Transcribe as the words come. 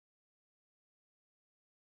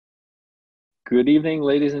Good evening,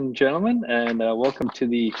 ladies and gentlemen, and welcome to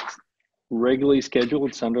the regularly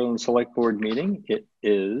scheduled Sunderland Selectboard meeting. It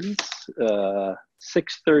is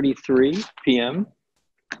 6:33 p.m.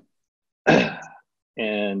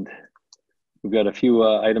 and we've got a few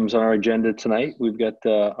items on our agenda tonight. We've got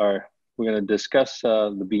we're going to discuss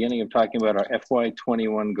the beginning of talking about our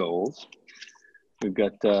FY21 goals. We've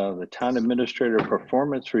got the town administrator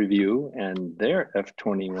performance review and their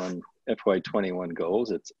FY21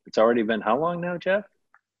 goals. It's already been how long now, Jeff?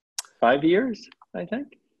 5 years, I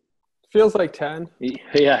think. Feels like 10.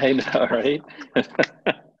 Yeah, I know, right?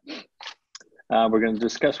 We're going to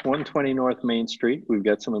discuss 120 North Main Street. We've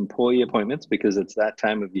got some employee appointments because it's that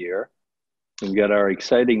time of year. We've got our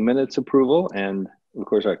exciting minutes approval and, of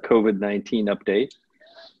course, our COVID-19 update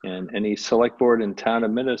and any select board and town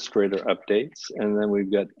administrator updates. And then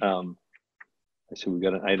we've got we've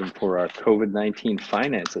got an item for our COVID-19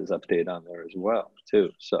 finances update on there as well, too.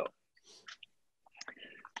 So,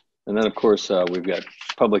 and then of course we've got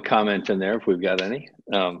public comment in there if we've got any.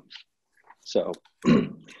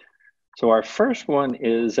 So our first one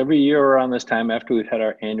is every year around this time after we've had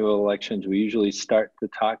our annual elections, we usually start to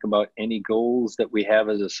talk about any goals that we have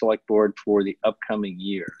as a select board for the upcoming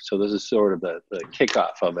year. So this is sort of the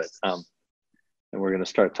kickoff of it. And we're going to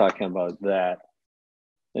start talking about that.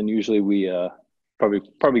 And usually we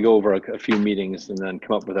probably go over a few meetings and then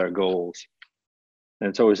come up with our goals.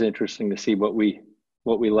 And it's always interesting to see what we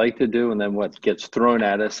like to do and then what gets thrown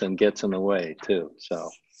at us and gets in the way too. So,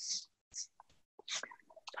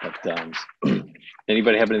 but,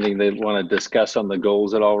 anybody have anything they want to discuss on the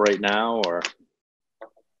goals at all right now, or?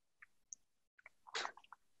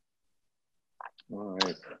 All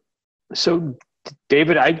right. So,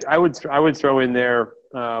 David, I would throw in there.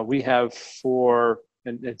 We have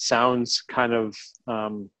and it sounds kind of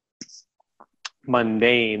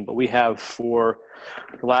mundane, but we have for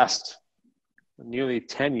the last nearly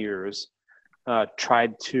 10 years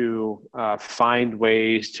tried to find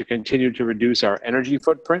ways to continue to reduce our energy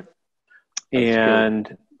footprint.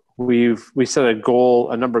 And we set a goal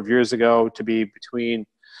a number of years ago to be between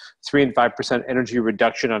 3 and 5% energy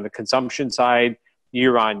reduction on the consumption side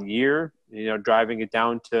year on year, driving it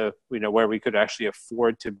down to, where we could actually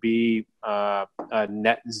afford to be a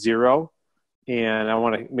net zero. And I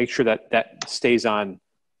want to make sure that stays on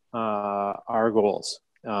our goals.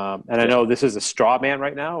 And I know this is a straw man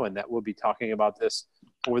right now, and that we'll be talking about this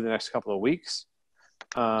over the next couple of weeks.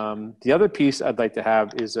 The other piece I'd like to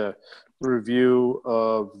have is a review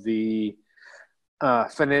of the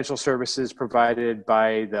financial services provided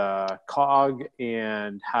by the COG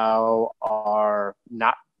and how are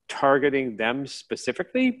not targeting them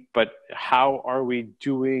specifically, but how are we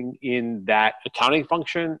doing in that accounting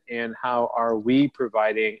function, and how are we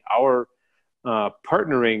providing our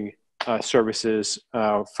partnering services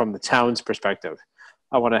from the town's perspective.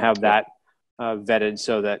 I want to have that vetted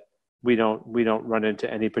so that we don't run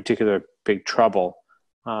into any particular big trouble.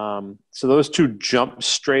 So those two jump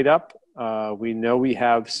straight up. We know we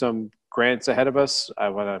have some grants ahead of us. I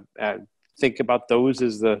want to think about those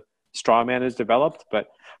as the straw man is developed, but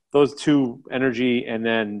those two, energy and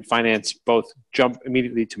then finance, both jump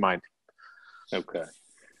immediately to mind. Okay.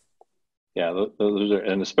 Yeah, those are,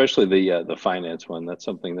 and especially the finance one. That's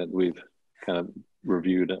something that we've kind of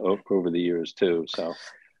reviewed over the years too. So,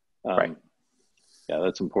 right. Yeah,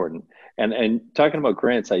 that's important. And talking about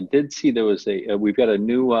grants, I did see there was we've got a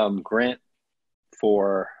new grant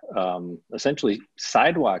for essentially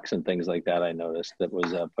sidewalks and things like that. I noticed that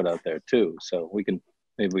was put out there too. So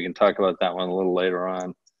maybe we can talk about that one a little later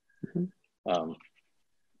on. Mm-hmm.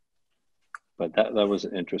 But that was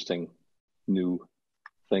an interesting new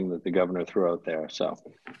thing that the governor threw out there. So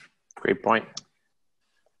great point.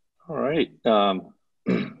 All right. So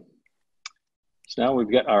now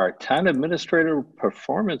we've got our town administrator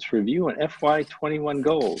performance review and FY21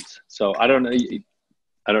 goals. So I don't know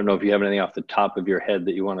if you have anything off the top of your head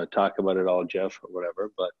that you want to talk about at all, Jeff, or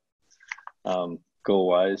whatever, but goal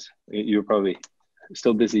wise, you're probably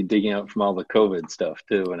still busy digging out from all the COVID stuff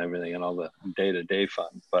too and everything and all the day-to-day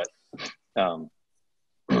fun, but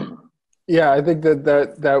yeah, I think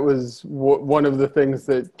that was one of the things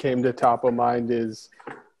that came to top of mind is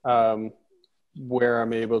where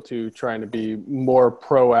I'm able to trying to be more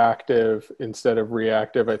proactive instead of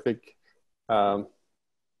reactive. I think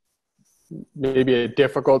maybe a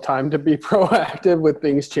difficult time to be proactive with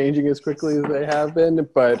things changing as quickly as they have been,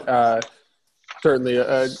 but certainly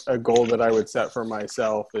a goal that I would set for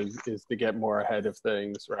myself is to get more ahead of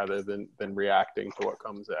things rather than reacting to what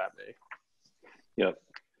comes at me. Yep.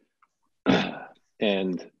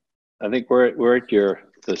 And I think we're at the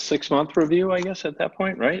 6-month review, I guess, at that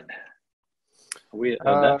point, right? Are we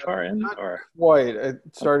that far in, Not or? quite. It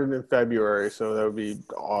started in February, so that would be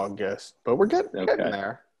August. But we're getting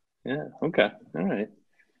there. Yeah. Okay. All right.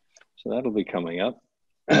 So that'll be coming up.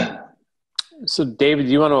 So, David,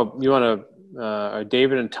 David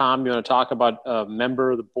and Tom, you want to talk about a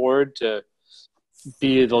member of the board to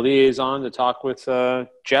be the liaison to talk with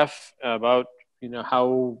Jeff about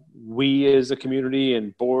how we as a community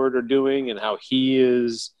and board are doing, and how he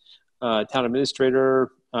is town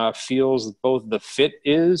administrator feels both the fit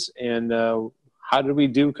is, and how did we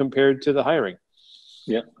do compared to the hiring?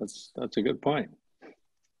 Yeah, that's a good point.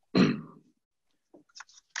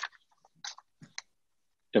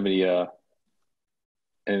 Have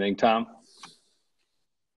anything, Tom?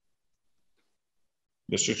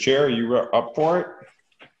 Mr. Chair, you up for it?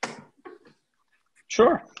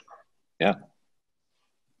 Sure. Yeah.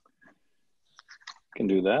 Can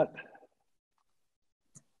do that.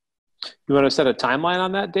 You want to set a timeline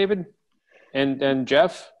on that, David? And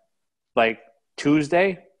Jeff? Like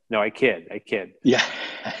Tuesday? No, I kid. Yeah.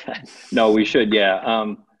 No, we should, yeah.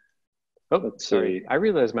 Let's see. I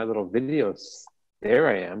realized my little videos. There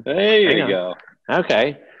I am. There you go.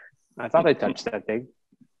 Okay. I thought I touched that thing.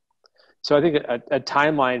 So I think a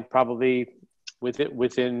timeline probably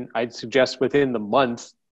I'd suggest within the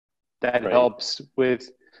month. That helps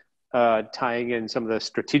with tying in some of the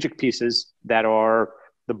strategic pieces that are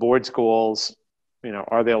the board's goals.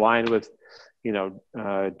 Are they aligned with,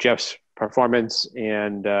 Jeff's performance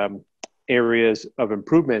and areas of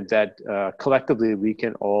improvement that collectively we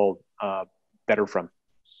can all better from.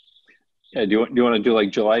 Yeah, do you want to do like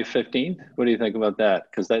July 15th? What do you think about that?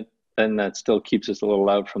 Because then that still keeps us a little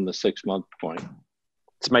out from the 6-month point.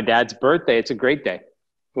 It's my dad's birthday. It's a great day.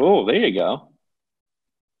 Oh, there you go.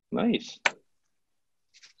 Nice.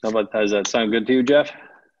 Does that sound good to you, Jeff?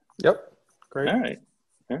 Yep. Great.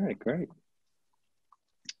 All right, great.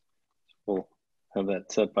 We'll have that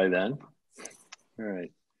set by then. All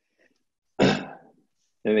right.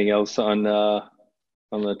 Anything else on the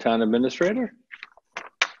town administrator?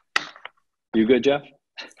 You good, Jeff?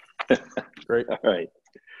 Great. All right.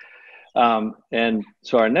 And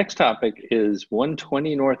so our next topic is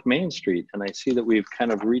 120 North Main Street. And I see that we've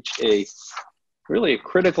kind of reached really a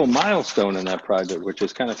critical milestone in that project, which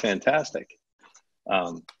is kind of fantastic.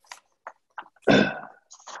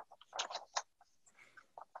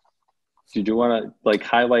 Did you want to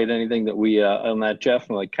highlight anything that we on that, Jeff,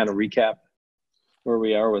 and kind of recap where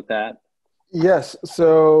we are with that? Yes.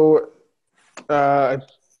 So I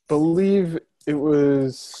believe it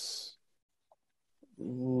was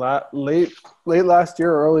late last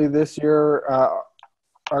year, early this year,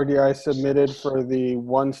 RDI submitted for the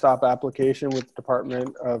one-stop application with the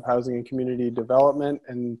Department of Housing and Community Development,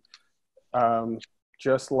 and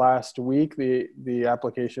just last week the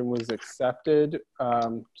application was accepted.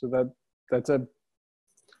 So that's a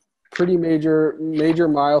pretty major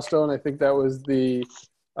milestone. I think that was the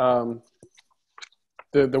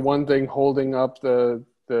one thing holding up the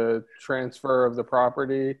transfer of the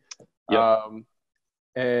property. Yep.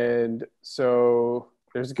 And so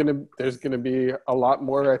there's gonna be a lot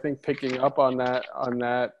more, I think, picking up on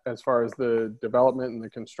that as far as the development and the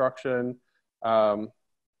construction.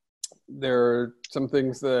 There are some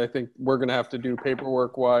things that I think we're gonna have to do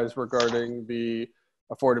paperwork wise regarding the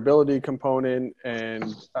affordability component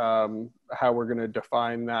and how we're gonna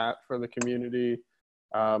define that for the community.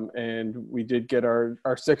 And we did get our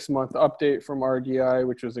 6-month update from RDI,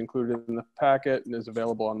 which was included in the packet and is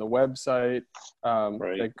available on the website.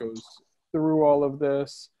 That goes through all of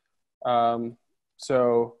this.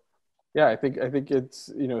 So yeah, I think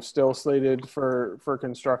it's still slated for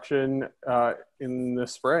construction in the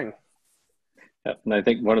spring. Yep. And I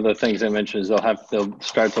think one of the things I mentioned is they'll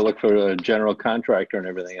start to look for a general contractor and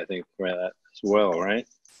everything, I think, for that as well, right?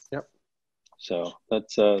 Yep. So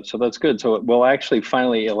that's good. So it'll actually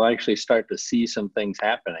start to see some things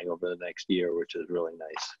happening over the next year, which is really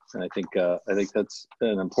nice. And I think that's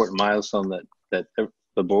an important milestone that the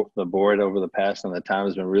board over the past and the town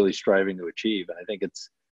has been really striving to achieve. And I think it's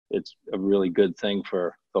a really good thing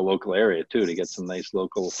for the local area too, to get some nice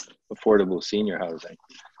local affordable senior housing.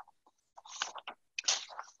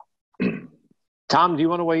 Tom, do you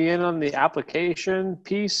want to weigh in on the application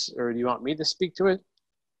piece, or do you want me to speak to it?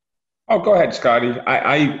 Oh, go ahead, Scotty.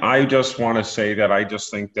 I just want to say that I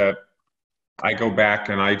just think that I go back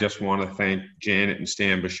and I just want to thank Janet and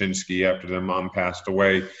Stan Bashinsky after their mom passed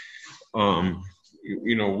away.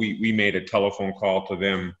 We made a telephone call to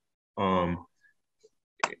them,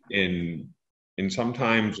 and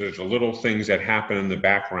sometimes there's a little things that happen in the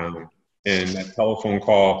background, and that telephone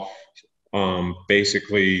call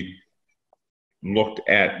basically looked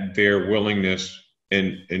at their willingness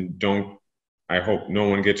and I hope no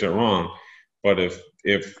one gets it wrong, but if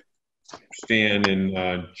Stan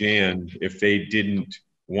and Jan, if they didn't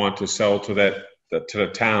want to sell to the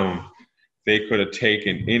town, they could have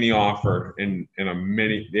taken any offer and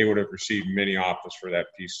they would have received many offers for that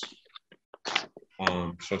piece.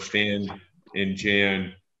 So Stan and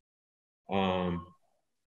Jan,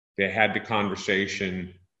 they had the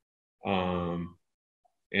conversation,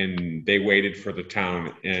 and they waited for the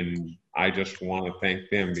town, and I just want to thank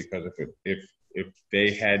them, because if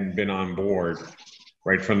they hadn't been on board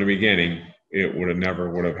right from the beginning, it never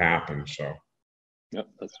would have happened. So yep,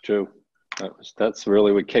 that's true. That's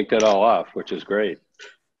really what kicked it all off, which is great.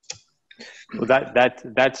 Well, that's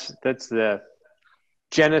the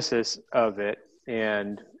genesis of it,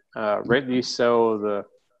 and rightly so, the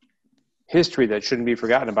history that shouldn't be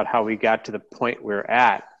forgotten about how we got to the point we're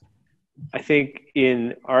at. I think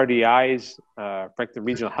in RDI's Franklin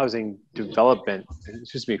Regional Housing Development,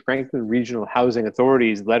 Franklin Regional Housing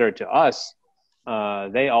Authority's letter to us,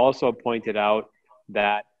 they also pointed out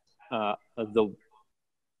that the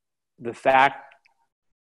fact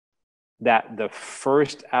that the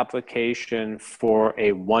first application for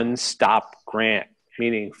a one-stop grant,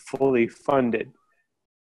 meaning fully funded,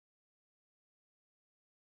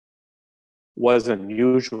 was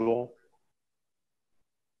unusual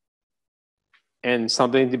and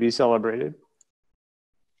something to be celebrated.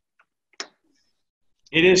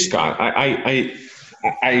 it is, Scott.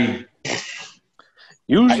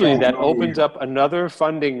 Usually that opens up another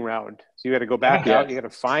funding round. So you got to go back Yeah. out. You got to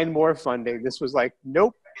find more funding. This was like,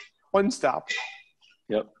 nope, one stop.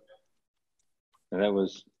 Yep. And that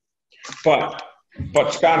was. But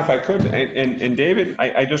Scott, if I could, and David,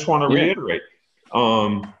 I just want to reiterate.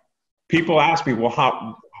 People ask me,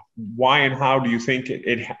 well, why and how do you think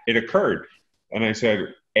it occurred? And I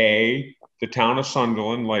said, the town of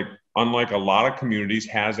Sunderland, unlike a lot of communities,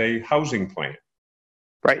 has a housing plan.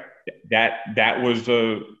 Right. That was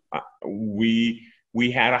we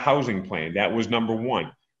had a housing plan. That was number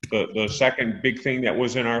one. The second big thing that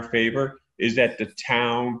was in our favor is that the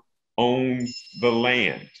town owned the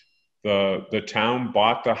land. The town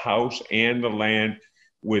bought the house and the land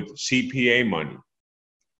with CPA money.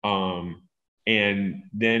 And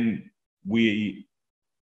then we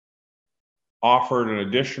offered an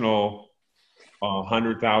additional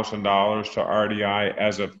 $100,000 to RDI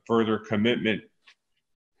as a further commitment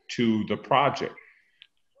to the project.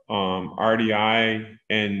 RDI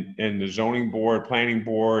and the zoning board, planning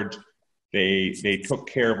board, they took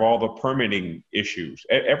care of all the permitting issues.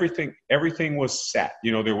 Everything was set.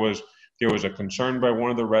 There was a concern by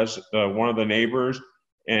one of the neighbors,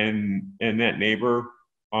 and that neighbor,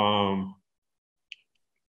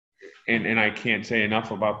 and I can't say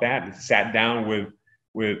enough about that. It sat down with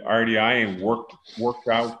RDI and worked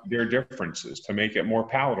out their differences to make it more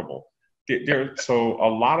palatable. So a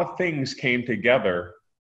lot of things came together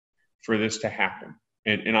for this to happen,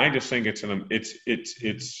 and I just think it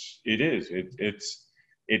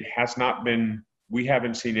has not been. We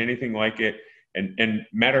haven't seen anything like it, and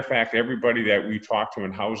matter of fact, everybody that we talk to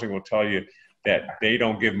in housing will tell you that they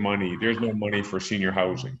don't give money. There's no money for senior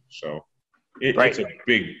housing, so it's a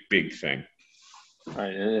big thing.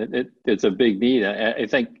 Right. It's a big need. I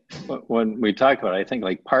think when we talk about it, I think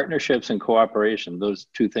like partnerships and cooperation, those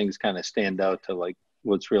two things kind of stand out to like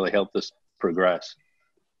what's really helped us progress,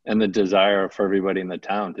 and the desire for everybody in the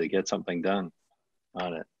town to get something done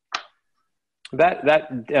on it. That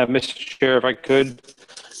Mr. Chair, if I could,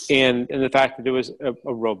 and the fact that it was a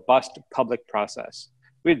robust public process.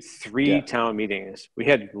 We had 3 town meetings. We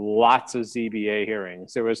had lots of ZBA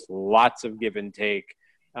hearings. There was lots of give and take.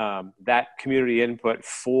 That community input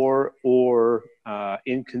for or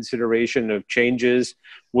in consideration of changes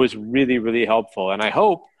was really, really helpful. And I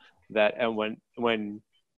hope that when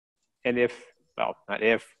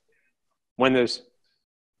there's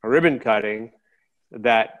a ribbon cutting,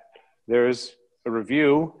 that there's a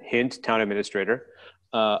review, hint, town administrator,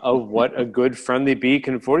 of what a good friendly B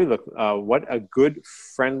can 40 look, what a good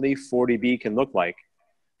friendly 40B can look like.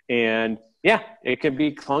 And yeah, it can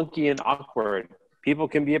be clunky and awkward. People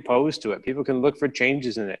can be opposed to it. People can look for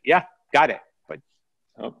changes in it. Yeah, got it. But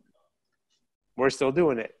we're still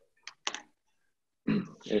doing it.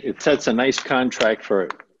 It sets a nice contract for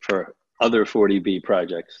other 40B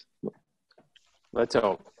projects. Let's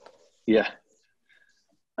hope. Yeah.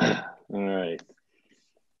 All right.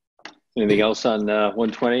 Anything else on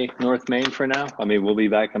 120 North Main for now? I mean, we'll be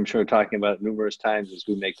back, I'm sure, talking about it numerous times as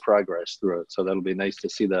we make progress through it. So that'll be nice to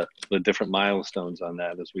see the different milestones on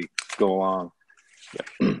that as we go along.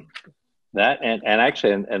 That and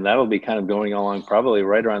actually, and that'll be kind of going along probably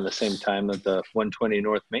right around the same time that the 120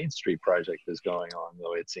 North Main Street project is going on, the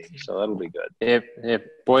way it seems. So that'll be good.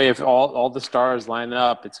 If all the stars line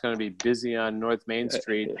up, it's going to be busy on North Main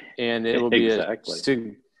Street, and it will be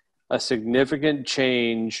exactly. a significant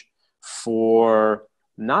change for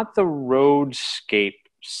not the roadscape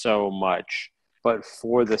so much, but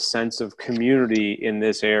for the sense of community in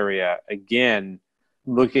this area. Again,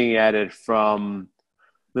 looking at it from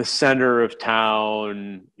the center of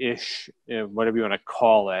town-ish, whatever you want to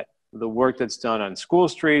call it, the work that's done on School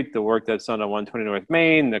Street, the work that's done on 120 North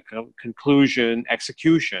Main, the conclusion,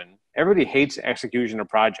 execution. Everybody hates execution of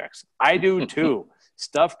projects. I do too.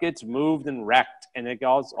 Stuff gets moved and wrecked, and it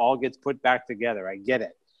all gets put back together. I get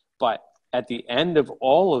it. But at the end of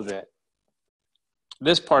all of it,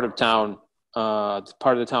 this part of town, part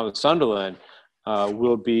of the town of Sunderland,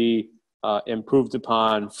 will be improved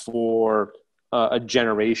upon for a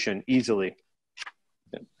generation easily.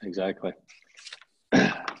 Yeah, exactly. All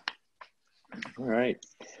right.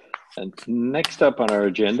 And next up on our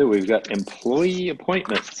agenda, we've got employee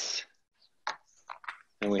appointments.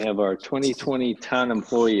 And we have our 2020 town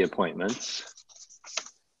employee appointments.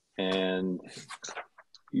 And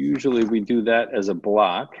usually we do that as a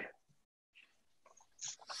block.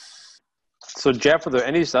 So Jeff, are there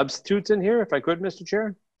any substitutes in here, if I could, Mr.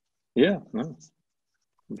 Chair? Yeah, no.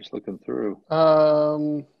 I'm just looking through.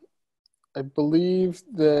 I believe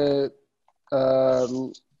that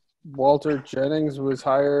Walter Jennings was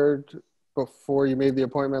hired before you made the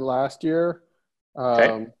appointment last year.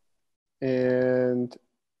 Okay. And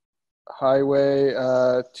highway,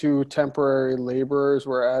 2 temporary laborers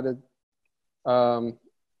were added.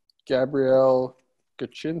 Gabrielle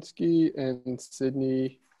Kaczynski and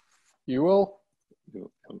Sydney Ewell.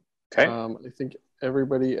 Okay. I think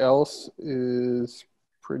everybody else is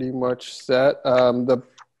pretty much set.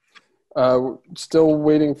 Still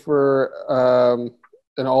waiting for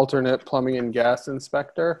an alternate plumbing and gas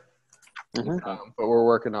inspector, but we're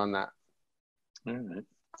working on that. All right.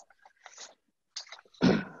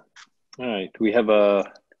 All right. Do we have a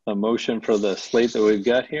motion for the slate that we've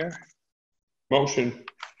got here? Motion.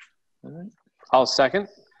 All right. I'll second.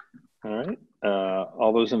 All right.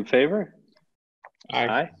 All those in favor?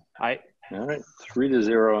 Aye. Aye. All right.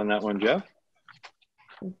 3-0 on that one, Jeff.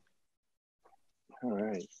 All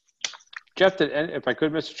right. Jeff, if I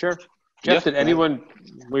could, Mr. Chair? Yeah. Jeff, did anyone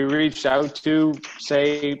we reached out to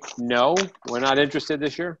say, no, we're not interested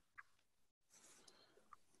this year?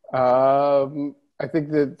 I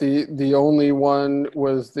think that the only one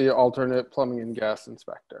was the alternate plumbing and gas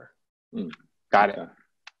inspector. Got it.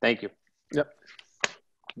 Thank you. Yep.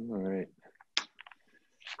 All right.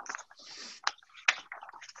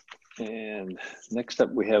 And next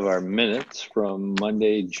up, we have our minutes from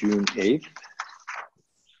Monday, June 8th.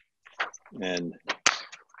 And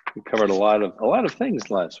we covered a lot of things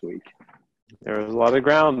last week. There was a lot of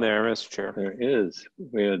ground there, Mr. Chair. There is.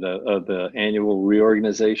 We had the annual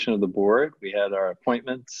reorganization of the board. We had our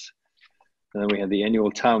appointments. And then we had the annual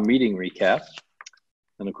town meeting recap.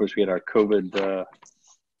 And of course, we had our COVID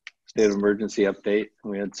state of emergency update.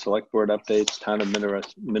 We had select board updates, town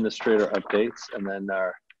administrator updates, and then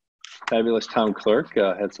our fabulous town clerk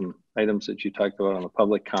had some items that you talked about on the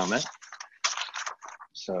public comment.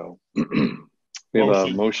 So we have a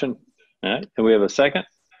motion. All right. And we have a second.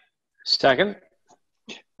 Second.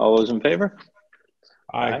 All those in favor?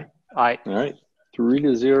 Aye. Aye. All right.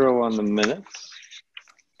 3-0 on the minutes.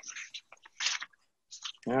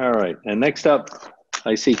 All right. And next up,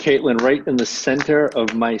 I see Caitlin right in the center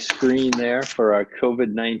of my screen there for our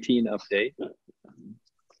COVID-19 update.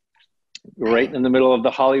 Right in the middle of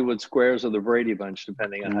the Hollywood squares of the Brady Bunch,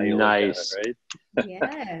 depending on how you look at it, right?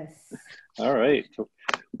 Yes. All right. So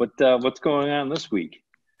what's going on this week?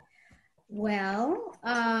 Well,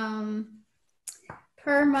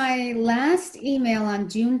 per my last email on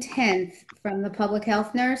June 10th from the public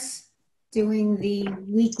health nurse doing the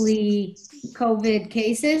weekly COVID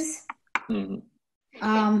cases, Mm-hmm.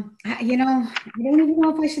 I don't even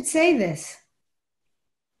know if I should say this.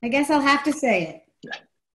 I guess I'll have to say it.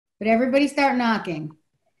 But everybody start knocking.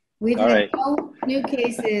 We've had no new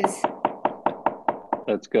cases.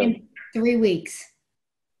 That's good. In 3 weeks.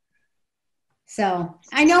 So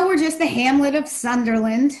I know we're just the hamlet of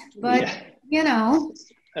Sunderland, but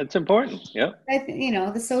that's important. Yep.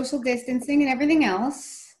 The social distancing and everything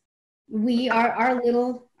else, our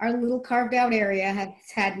little carved out area has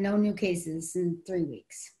had no new cases in 3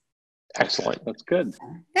 weeks. Excellent. That's good.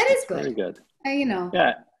 That is good. Very good.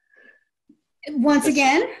 Yeah. Once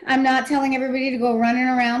again, I'm not telling everybody to go running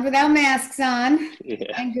around without masks on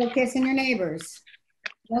and go kissing your neighbors.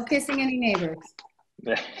 No kissing any neighbors.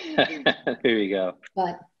 Here you go.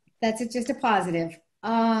 But that's just a positive.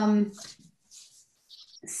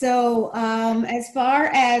 So as far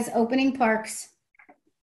as opening parks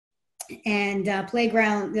and the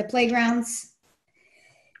playgrounds,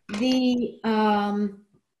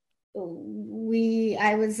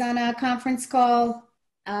 I was on a conference call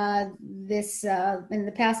in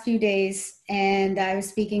the past few days, and I was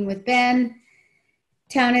speaking with Ben,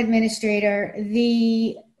 town administrator.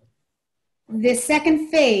 The second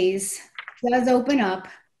phase does open up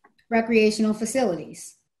recreational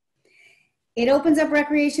facilities. It opens up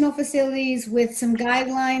recreational facilities with some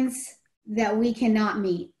guidelines that we cannot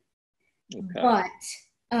meet. Okay. But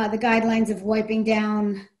the guidelines of wiping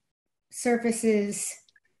down surfaces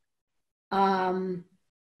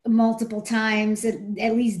multiple times,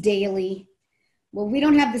 at least daily. Well, we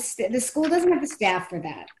don't have the school doesn't have the staff for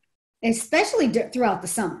that, especially throughout the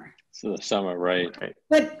summer. So the summer, right.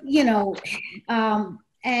 But, you know,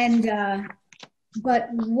 but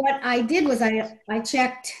what I did was I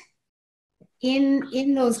checked in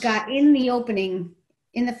the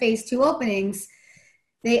phase 2 openings,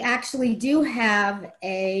 they actually do have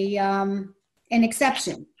an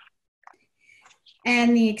exception.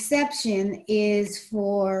 And the exception is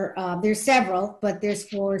for, there's several, but there's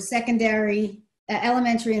for secondary,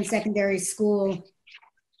 elementary and secondary school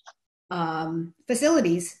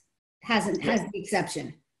facilities has the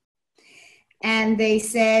exception. And they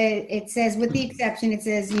said, it says with the exception, it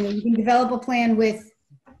says, you know, you can develop a plan with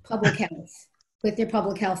public health, with your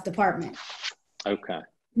public health department. Okay.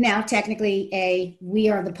 Now, technically, A, we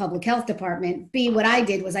are the public health department. B, what I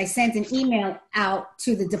did was I sent an email out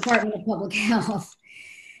to the Department of Public Health.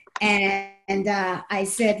 And I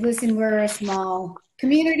said, listen, we're a small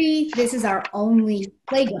community. This is our only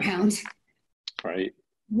playground. Right.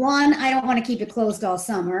 One, I don't want to keep it closed all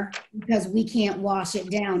summer because we can't wash it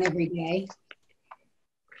down every day.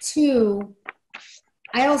 Two,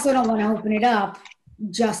 I also don't want to open it up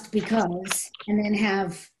just because and then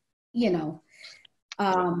have, you know,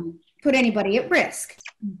 put anybody at risk.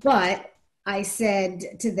 But I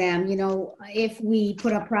said to them, you know, if we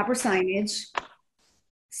put up proper signage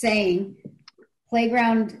saying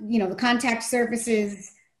playground, you know, the contact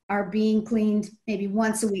surfaces are being cleaned maybe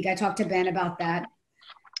once a week. I talked to Ben about that.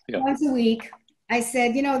 Yeah. Once a week. I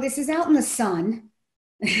said, you know, this is out in the sun.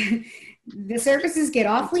 The surfaces get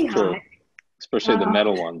awfully hot. Especially the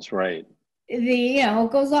metal ones, right? You know,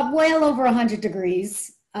 it goes up well over 100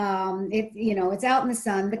 degrees. You know, it's out in the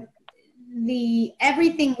sun. But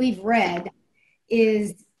everything we've read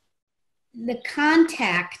is the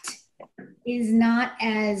contact is not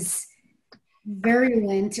as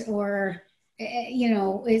virulent or, you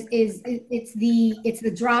know, it's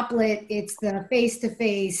the droplet, it's the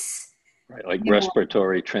face-to-face. Right, like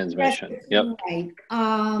respiratory transmission. Yep. Right.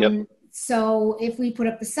 So if we put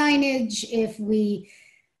up the signage, if we,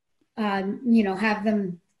 you know, have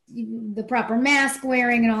them, the proper mask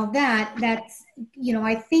wearing and all that, that's, you know,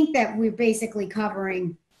 I think that we're basically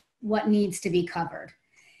covering what needs to be covered.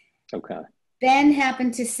 Okay. Ben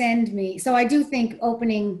happened to send me, so I do think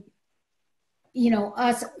opening, you know,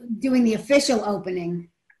 us doing the official opening,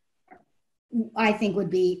 I think would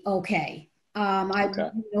be okay. I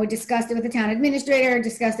discussed it with the town administrator,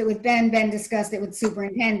 discussed it with Ben discussed it with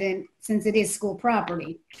superintendent, since it is school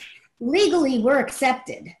property. Legally, we're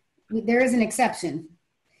accepted. There is an exception.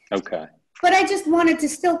 Okay. But I just wanted to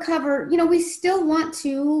still cover, you know, we still want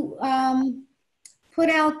to put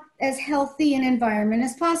out as healthy an environment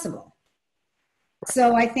as possible.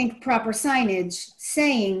 So I think proper signage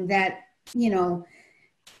saying that, you know,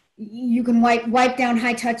 you can wipe down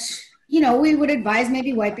high touch. You know, we would advise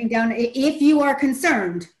maybe wiping down, if you are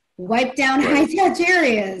concerned, wipe down high touch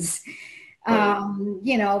areas,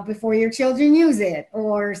 you know, before your children use it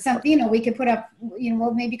or something. You know, we could put up, you know,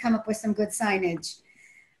 we'll maybe come up with some good signage.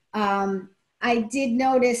 I did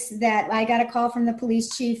notice that I got a call from the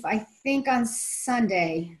police chief, I think on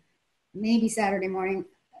Sunday, maybe Saturday morning,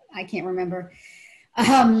 I can't remember,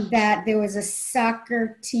 that there was a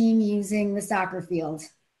soccer team using the soccer field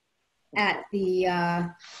at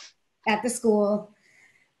the school,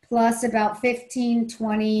 plus about 15,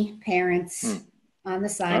 20 parents on the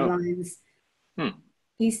sidelines.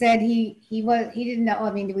 He said he didn't know.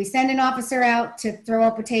 I mean, did we send an officer out to throw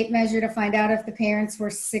up a tape measure to find out if the parents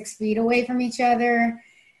were 6 feet away from each other?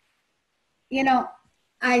 You know,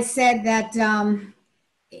 I said that,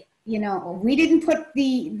 you know, we didn't put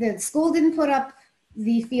the school didn't put up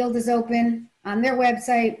the field is open on their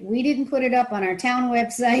website. We didn't put it up on our town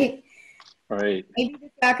website. Right. Maybe the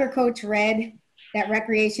soccer coach read that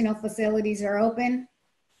recreational facilities are open.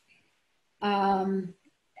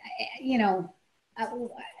 You know,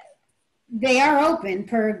 they are open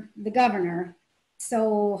per the governor.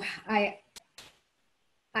 So my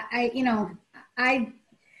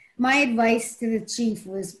advice to the chief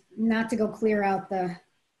was not to go clear out the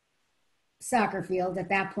soccer field at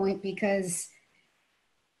that point, because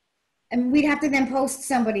we'd have to then post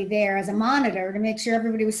somebody there as a monitor to make sure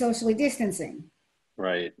everybody was socially distancing.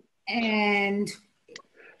 Right. And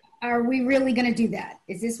are we really going to do that?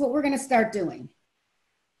 Is this what we're going to start doing?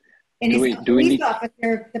 And is the police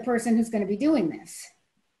officer the person who's going to be doing this?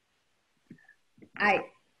 We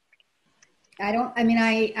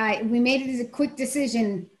made it as a quick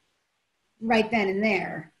decision right then and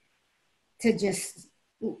there to just,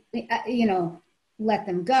 let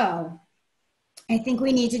them go. I think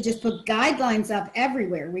we need to just put guidelines up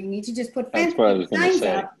everywhere. We need to just put That's what I was going to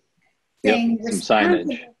say. up saying some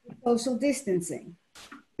signage. Social distancing.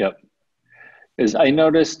 Yep. Because I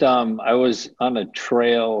noticed I was on a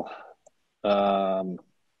trail up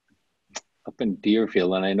in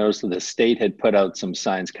Deerfield, and I noticed that the state had put out some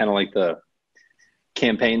signs, kind of like the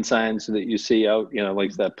campaign signs that you see out,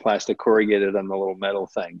 like that plastic corrugated on the little metal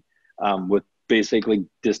thing, with basically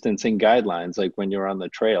distancing guidelines, like when you're on the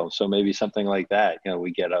trail. So maybe something like that,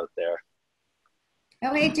 we get out there.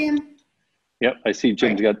 Oh, hey, Jim. Yep, I see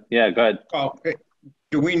Jim's got, yeah, go ahead. Oh,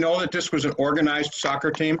 do we know that this was an organized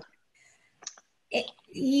soccer team?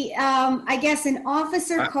 I guess an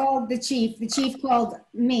officer called the chief called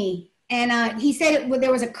me, and he said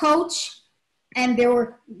there was a coach and there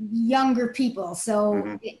were younger people.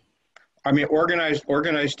 So,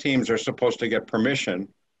 organized teams are supposed to get permission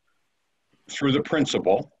through the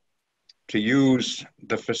principal to use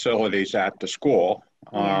the facilities at the school.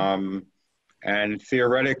 And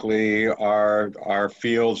theoretically, our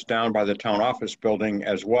fields down by the town office building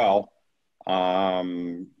as well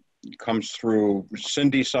comes through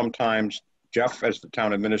Cindy sometimes, Jeff as the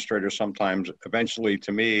town administrator sometimes. Eventually,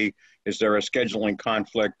 to me, is there a scheduling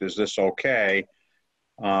conflict? Is this okay?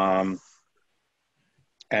 And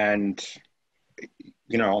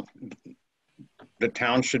the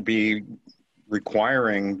town should be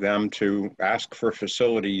requiring them to ask for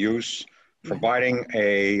facility use, providing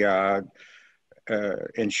a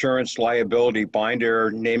insurance liability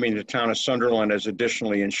binder naming the town of Sunderland as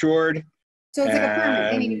additionally insured. So it's like a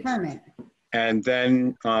permit. They need a permit. And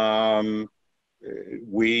then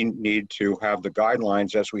we need to have the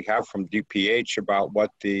guidelines, as we have from DPH, about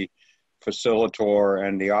what the facilitator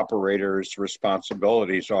and the operator's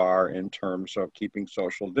responsibilities are in terms of keeping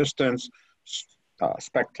social distance.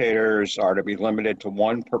 Spectators are to be limited to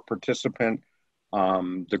 1 per participant.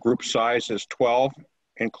 The group size is 12,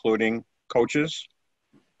 including coaches.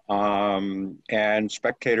 And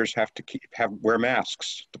spectators have to wear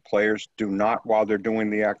masks. The players do not while they're doing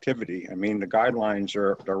the activity. I mean, the guidelines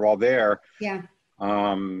they're all there. Yeah.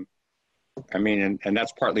 And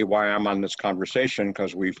that's partly why I'm on this conversation,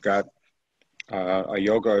 because we've got a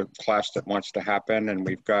yoga class that wants to happen, and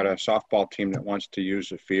we've got a softball team that wants to use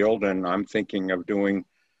the field. And I'm thinking of doing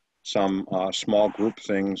some small group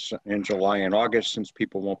things in July and August, since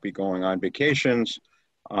people won't be going on vacations.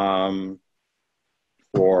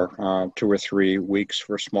 For 2 or 3 weeks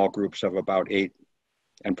for small groups of about 8,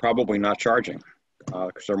 and probably not charging,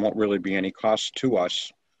 because there won't really be any cost to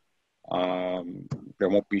us. There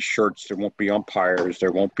won't be shirts, there won't be umpires,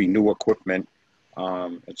 there won't be new equipment,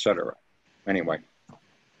 etc. Anyway.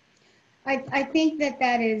 I think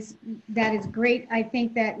that is great. I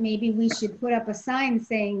think that maybe we should put up a sign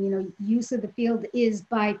saying, use of the field is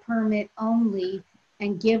by permit only,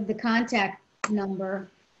 and give the contact number.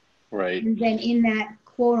 Right. And then in that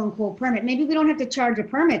quote unquote permit, maybe we don't have to charge a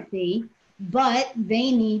permit fee, but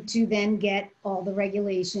they need to then get all the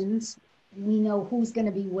regulations. We know who's going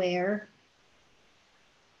to be where.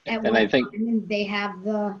 And I think they have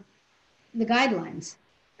the guidelines.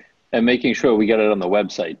 And making sure we get it on the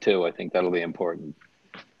website too. I think that'll be important.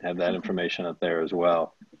 Have that information up there as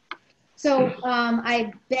well. So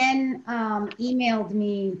Ben emailed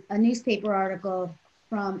me a newspaper article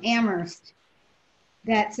from Amherst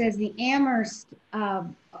that says the Amherst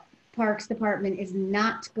Parks Department is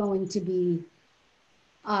not going to be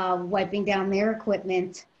wiping down their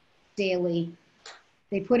equipment daily.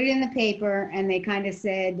 They put it in the paper and they kind of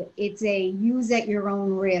said it's a use at your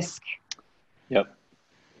own risk. Yep.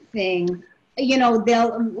 Thing. I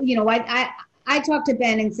talked to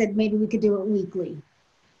Ben and said maybe we could do it weekly.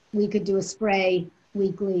 We could do a spray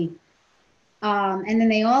weekly. And then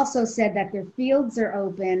they also said that their fields are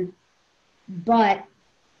open, but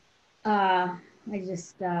I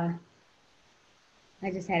just had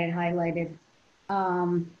it highlighted.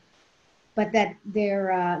 But that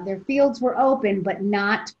their fields were open, but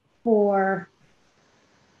not for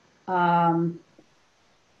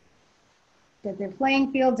that their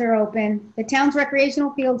playing fields are open. The town's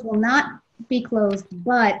recreational fields will not be closed,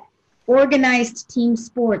 but organized team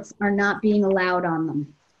sports are not being allowed on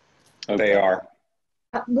them. Okay. They are.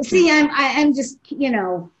 See, I'm just,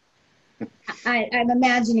 I'm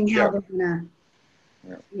imagining how they're gonna,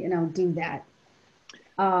 do that.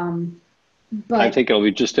 But I think it'll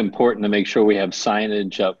be just important to make sure we have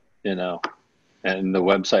signage up, and the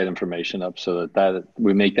website information up so that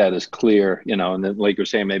we make that as clear, and then like you're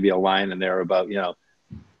saying, maybe a line in there about,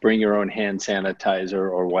 bring your own hand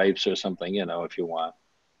sanitizer or wipes or something, if you want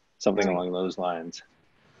something along those lines.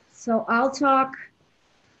 So I'll talk,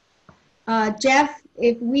 Jeff,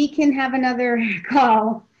 if we can have another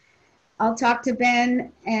call, I'll talk to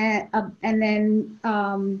Ben and then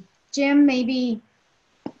Jim, maybe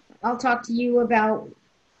I'll talk to you about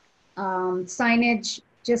signage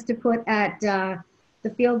just to put at the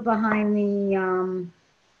field behind the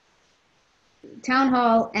town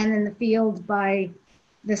hall, and then the field by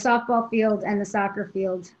the softball field and the soccer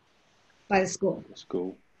field by the school.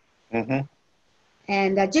 Mm-hmm.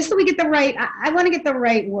 And just so we get the right, I want to get the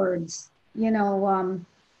right words, like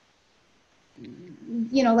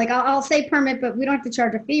I'll say permit, but we don't have to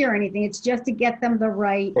charge a fee or anything. It's just to get them the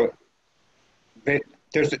right.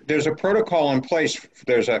 There's a protocol in place.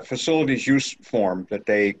 There's a facilities use form that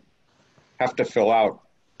they have to fill out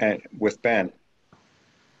with Ben.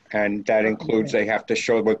 And that includes they have to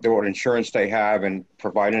show what insurance they have and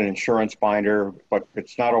provide an insurance binder, but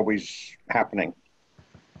it's not always happening.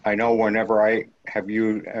 I know whenever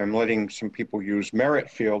I'm letting some people use Merritt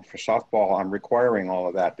Field for softball, I'm requiring all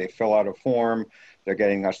of that. They fill out a form, they're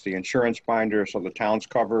getting us the insurance binder so the town's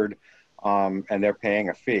covered, and they're paying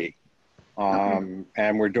a fee.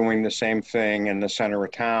 And we're doing the same thing in the center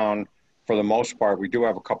of town. For the most part, we do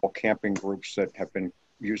have a couple camping groups that have been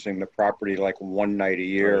using the property like one night a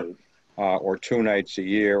year or 2 nights a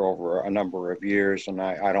year over a number of years. And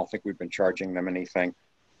I don't think we've been charging them anything.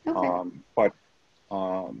 Okay. But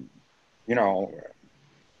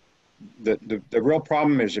the real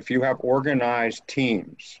problem is if you have organized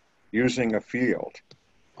teams using a field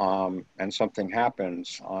and something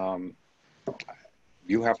happens,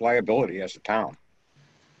 you have liability as a town.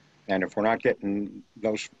 And if we're not getting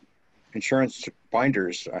those insurance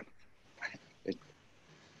binders,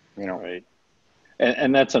 Right.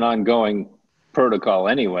 And that's an ongoing protocol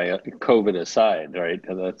anyway, COVID aside, right?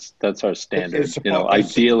 That's our standard.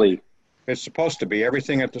 Ideally. It's supposed to be.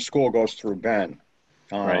 Everything at the school goes through Ben.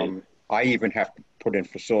 Right. I even have to put in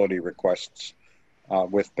facility requests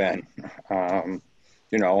with Ben. And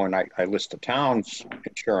I list the town's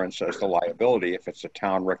insurance as the liability if it's a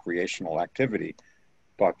town recreational activity.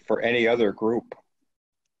 But for any other group,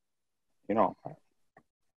 Okay.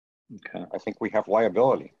 I think we have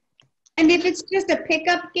liability. And if it's just a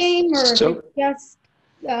pickup game or if it's just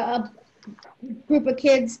a group of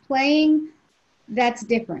kids playing, that's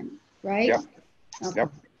different, right? Yep. Okay.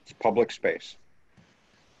 Yep. It's public space.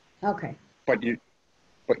 Okay. But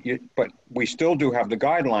we still do have the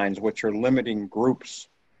guidelines, which are limiting groups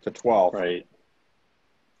to 12. Right.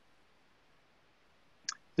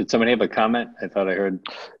 Did somebody have a comment? I thought I heard.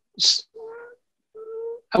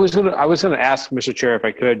 I was gonna ask Mr. Chair if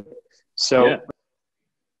I could. So. Yeah.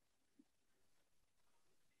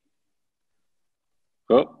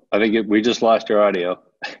 Oh, I think we just lost your audio.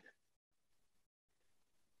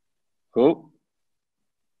 Oh.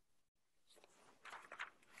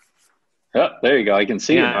 Oh, there you go. I can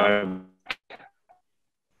see you now.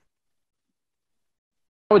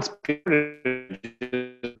 Oh,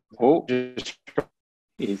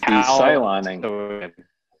 he's siloning.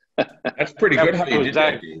 That's pretty good how you did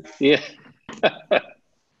that. Yeah.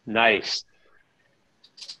 Nice.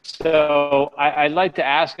 So I'd like to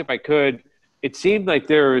ask if I could. It seemed like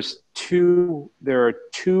there are two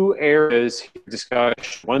areas of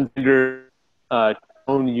discussion. One under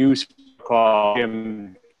own use call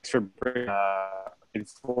for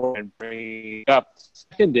bringing up.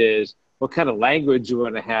 Second is what kind of language you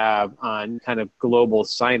want to have on kind of global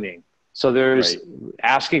signing. So there's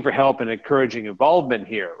asking for help and encouraging involvement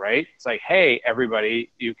here, right? It's like, hey,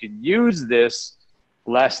 everybody, you can use this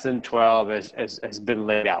less than 12 as has been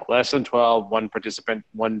laid out. Less than 12, one participant,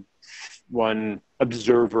 one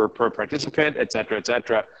observer per participant, et cetera, et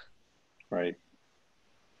cetera. Right.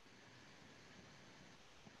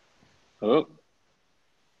 Oh.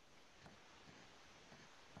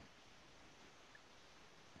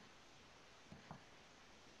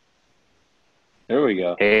 There we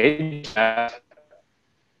go. Hey,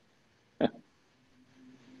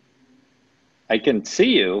 I can see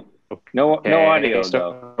you. No audio so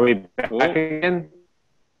though. Are we back again?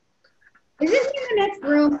 Is this in the next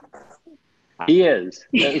room? He is.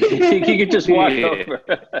 He could just walk over.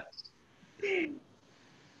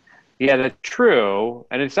 Yeah, that's true.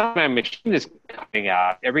 And it's not my machine is coming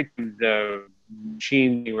out. Every time the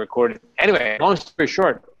machine being recorded. Anyway, long story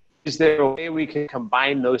short, is there a way we can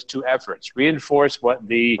combine those two efforts, reinforce what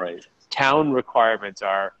the town requirements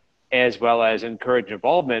are, as well as encourage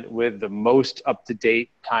involvement with the most up-to-date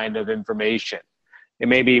kind of information? And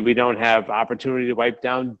maybe we don't have opportunity to wipe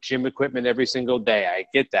down gym equipment every single day. I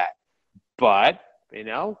get that. But, you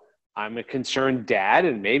know, I'm a concerned dad,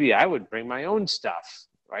 and maybe I would bring my own stuff,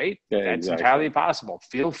 right? Yeah, that's entirely possible.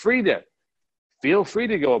 Feel free to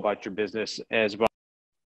go about your business as well.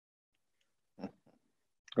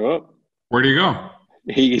 Oh, Where'd he go?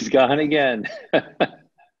 he's gone again.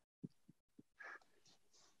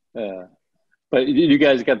 But you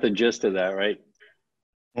guys got the gist of that, right?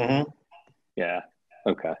 Mm-hmm. Yeah.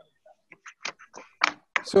 Okay.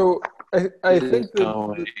 So I think that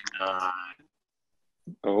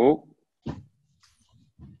Oh,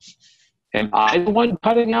 am I the one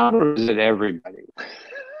cutting out, or is it everybody?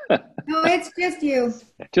 No, it's just you.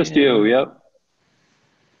 just you. Yep.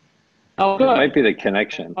 Oh, It good. might be the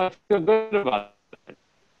connection. I feel good about it.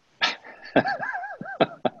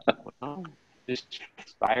 Well, just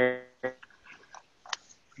fire.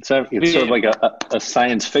 It's sort of like a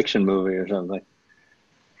science fiction movie or something.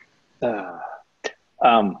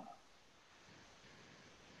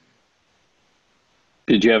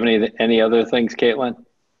 Did you have any other things, Caitlin?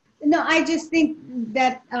 No, I just think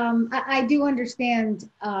that I do understand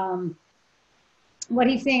what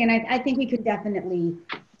he's saying, and I think we can definitely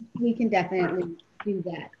do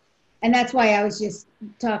that. And that's why I was just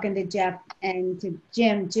talking to Jeff and to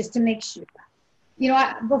Jim, just to make sure, you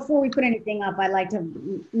know, before we put anything up, I like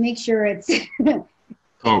to make sure it's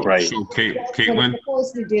Oh, Right. So what Caitlin, it's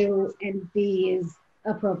supposed to do and B is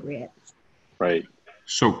appropriate. Right.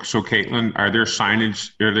 so Caitlin, are there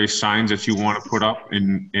signs that you want to put up,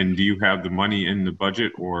 and do you have the money in the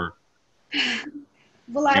budget, or?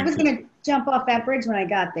 Well, I was going to jump off that bridge when I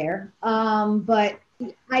got there, but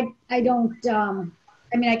I don't.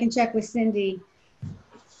 I mean, I can check with Cindy.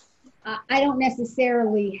 I don't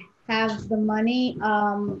necessarily have the money.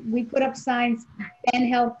 We put up signs. Ben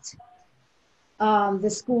helped the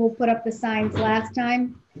school put up the signs last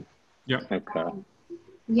time. Yep. Okay.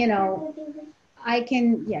 You know, I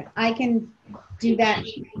can do that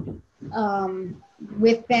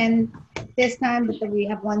with Ben this time, but then we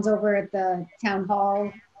have ones over at the town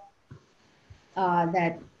hall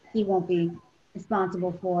that he won't be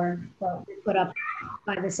responsible for, but we put up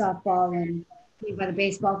by the softball and by the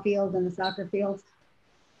baseball field and the soccer field.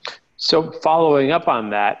 So following up on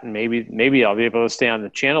that, and maybe I'll be able to stay on the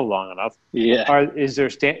channel long enough. Yeah. Is there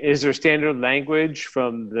standard language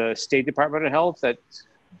from the State Department of Health that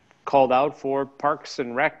called out for parks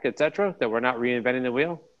and rec, et cetera, that we're not reinventing the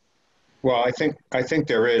wheel? Well, I think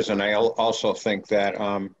there is, and I also think that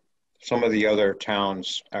some of the other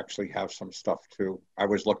towns actually have some stuff too. I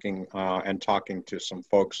was looking and talking to some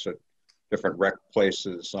folks at different rec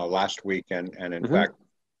places last week and in fact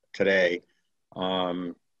today.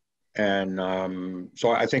 So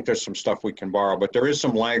I think there's some stuff we can borrow, but there is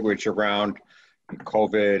some language around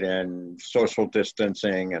COVID and social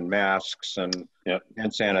distancing and masks and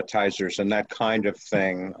hand sanitizers and that kind of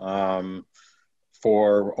thing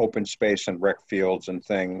for open space and rec fields and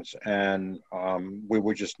things. And we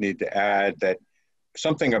would just need to add that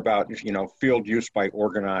something about, you know, field use by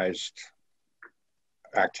organized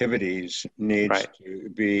activities needs to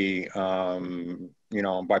be, you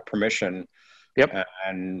know, by permission. Yep.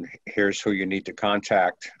 And here's who you need to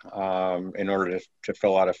contact in order to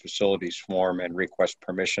fill out a facilities form and request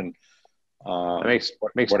permission. That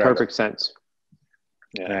makes perfect sense.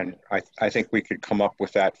 Yeah. And I think we could come up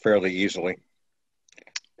with that fairly easily.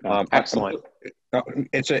 Excellent.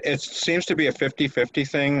 It seems to be a 50-50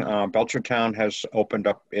 thing. Belchertown has opened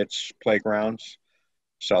up its playgrounds.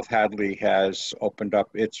 South Hadley has opened up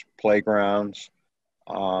its playgrounds.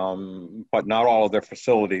 But not all of their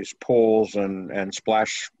facilities, pools and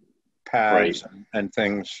splash pads and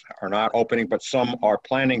things are not opening, but some are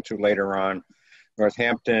planning to later on.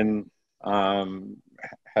 Northampton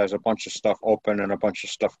has a bunch of stuff open and a bunch of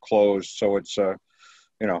stuff closed. So it's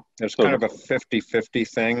you know, it's kind of a 50-50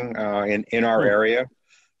 thing in our area,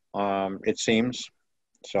 it seems.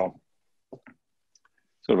 So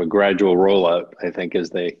sort of a gradual rollout, I think,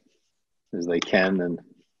 as they can and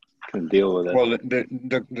can deal with it. Well,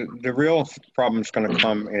 the real problem is going to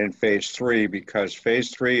come in phase 3 because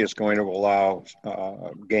phase 3 is going to allow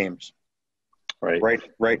games.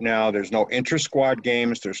 Right now, there's no inter-squad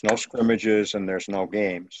games, there's no scrimmages, and there's no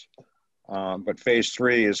games. But phase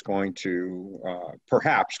 3 is going to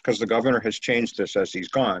perhaps, because the governor has changed this as he's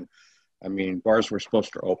gone. I mean, bars were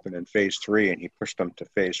supposed to open in phase 3 and he pushed them to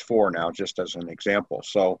phase 4 now, just as an example.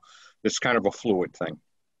 So it's kind of a fluid thing.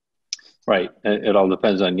 Right. It all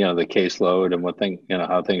depends on, the caseload and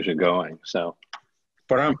how things are going. So,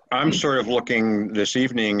 but I'm sort of looking this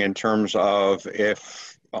evening in terms of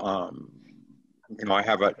if, I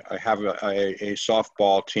have a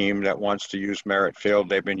softball team that wants to use Merritt Field.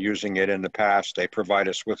 They've been using it in the past. They provide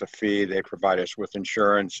us with a fee. They provide us with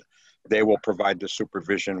insurance. They will provide the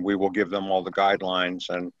supervision. We will give them all the guidelines,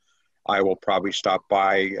 and I will probably stop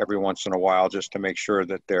by every once in a while just to make sure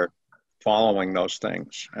that they're following those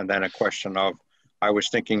things. And then a question of, I was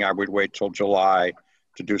thinking I would wait till July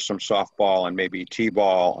to do some softball and maybe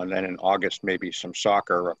t-ball, and then in August maybe some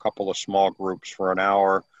soccer, a couple of small groups for an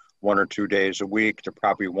hour, 1 or 2 days a week. There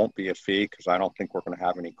probably won't be a fee because I don't think we're going to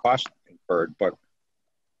have any cost incurred. But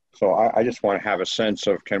so I just want to have a sense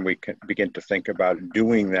of, can we begin to think about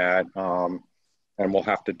doing that? And we'll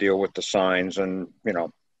have to deal with the signs and,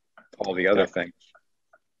 all the other things.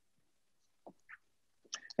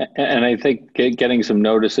 And I think getting some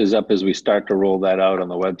notices up as we start to roll that out on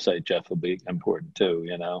the website, Jeff, will be important too,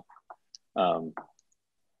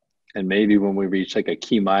 and maybe when we reach like a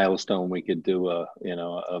key milestone, we could do a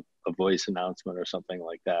voice announcement or something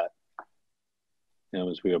like that,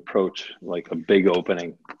 as we approach like a big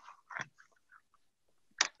opening.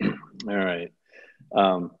 All right.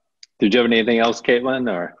 Did you have anything else,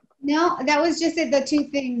 Caitlin, or? No, that was just it, the two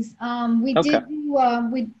things. We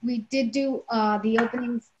did do the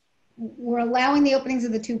openings. We're allowing the openings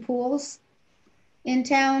of the 2 pools in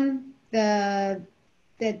town. They're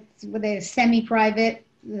semi-private,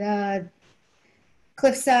 the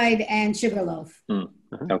Cliffside and Sugarloaf.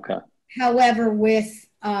 Okay. However,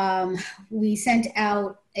 we sent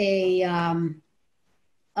out a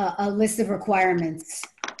list of requirements.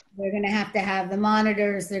 They're going to have the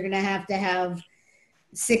monitors. They're going to have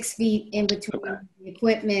 6 feet in between the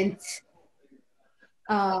equipment.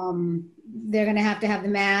 They're going to have the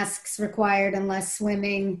masks required unless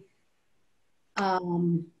swimming.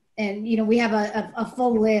 And, we have a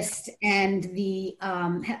full list, and the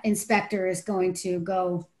inspector is going to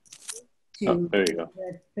go to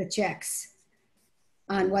the checks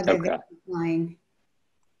on whether they're complying.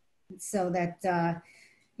 So that,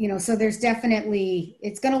 so there's definitely,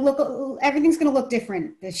 everything's going to look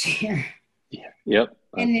different this year. Yeah. Yep.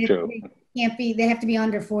 And they have to be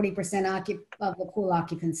under 40% of the pool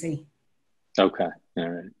occupancy. Okay. All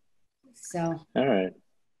right. So. All right.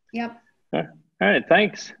 Yep. All right.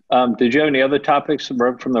 Thanks. Did you have any other topics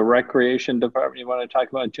from the recreation department you want to talk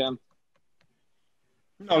about, Jim?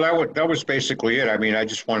 No, that was basically it. I mean, I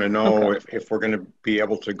just want to know if we're going to be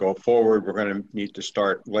able to go forward. We're going to need to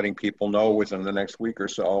start letting people know within the next week or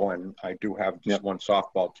so. And I do have just one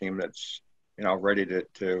softball team that's, ready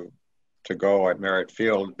to go at Merritt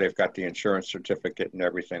Field. They've got the insurance certificate and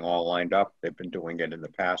everything all lined up. They've been doing it in the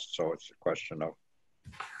past, so it's a question of.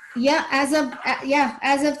 Yeah, as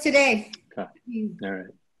of today. Okay. All right.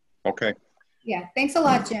 Okay. Yeah. Thanks a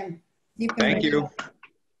lot, Jim. Thank you.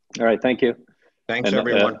 All right. Thank you. Thanks,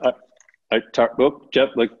 everyone. Jeff,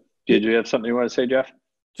 did you have something you want to say, Jeff?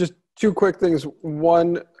 Just 2 quick things.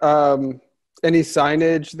 One, any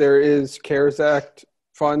signage, there is CARES Act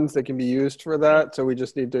funds that can be used for that. So we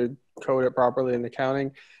just need to code it properly in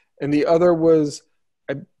accounting. And the other was,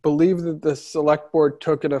 I believe that the select board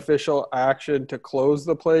took an official action to close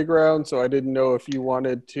the playground. So I didn't know if you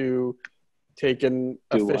wanted to take an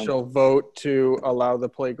official vote to allow the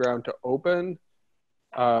playground to open.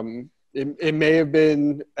 It may have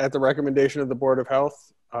been at the recommendation of the Board of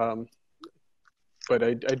Health, but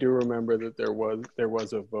I do remember that there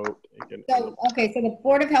was a vote taken. So the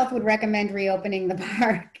Board of Health would recommend reopening the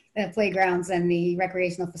park, the playgrounds, and the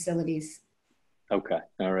recreational facilities. Okay,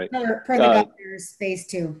 all right. Per the governor's phase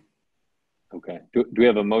 2. Okay. Do we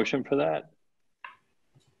have a motion for that?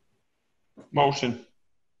 Motion.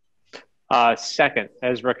 Second,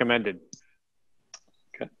 as recommended.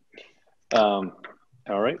 Okay.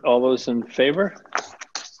 All right. All those in favor?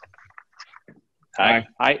 Aye.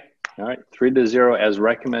 Aye. All right. 3-0 as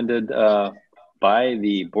recommended by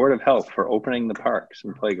the Board of Health for opening the parks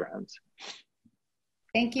and playgrounds.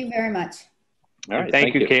 Thank you very much. All right.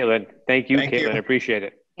 Thank you, Caitlin. Thank you, Caitlin. Appreciate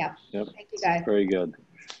it. Yeah. Yep. Thank you, guys. Very good.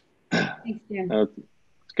 Thanks, Jim.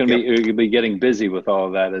 It's going to be getting busy with all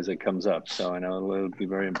of that as it comes up. So I know it'll be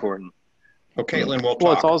very important. Well, Caitlin, we'll talk.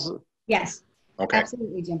 Well, it's also. Yes. Okay.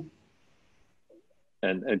 Absolutely, Jim.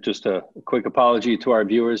 And just a quick apology to our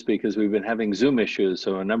viewers because we've been having Zoom issues.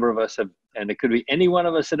 So a number of us have And it could be any one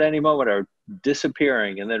of us at any moment are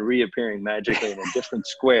disappearing and then reappearing magically in a different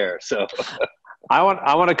square. So I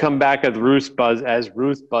want to come back as Ruth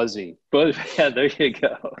Buzzy. but yeah, there you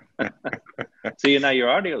go. See, now your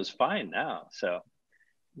audio is fine now. So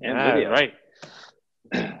and video. Right.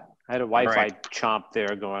 I had a Wi-Fi chomp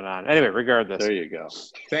there going on. Anyway, regardless. There you go.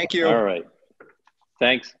 Thank you. All right.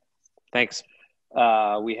 Thanks.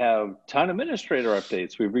 We have town administrator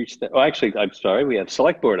updates. We've reached that. Oh, actually, I'm sorry. We have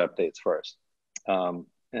select board updates first.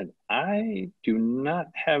 And I do not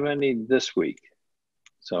have any this week.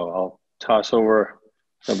 So I'll toss over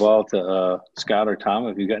the ball to Scott or Tom.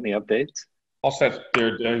 Have you got any updates? All set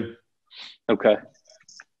there, Dan. Okay.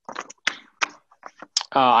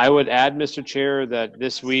 I would add, Mr. Chair, that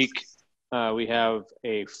this week we have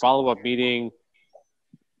a follow-up meeting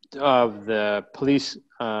of the police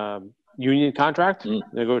union contract,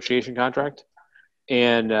 negotiation contract,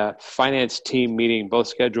 and finance team meeting, both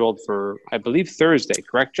scheduled for, I believe, Thursday.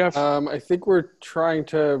 Correct, Jeff? I think we're trying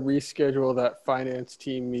to reschedule that finance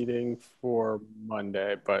team meeting for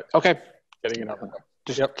Monday, but okay, getting it up.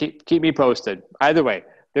 Just keep me posted. Either way,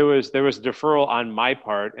 there was a deferral on my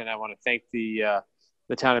part, and I want to thank the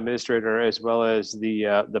town administrator as well as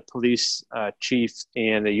the police chief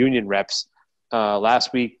and the union reps.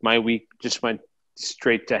 Last week, my week just went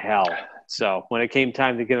straight to hell. So when it came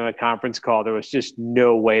time to get on a conference call, there was just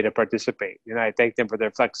no way to participate. And I thank them for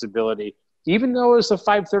their flexibility, even though it was a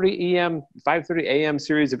 5:30 a.m.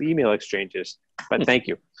 series of email exchanges. But thank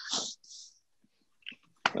you.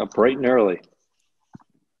 Up bright and early.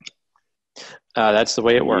 That's the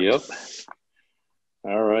way it works. Yep.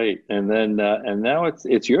 All right. And then and now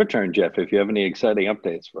it's your turn, Jeff, if you have any exciting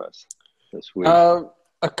updates for us this week. A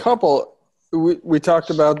couple. We talked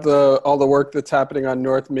about all the work that's happening on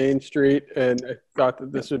North Main Street, and I thought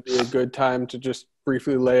that this would be a good time to just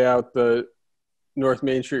briefly lay out the North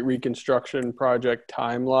Main Street reconstruction project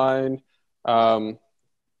timeline.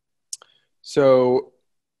 So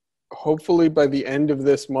hopefully by the end of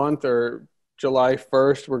this month or July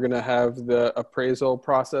 1st, we're going to have the appraisal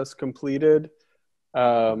process completed.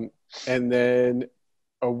 And then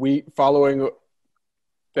a week following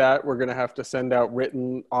that, we're going to have to send out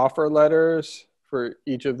written offer letters for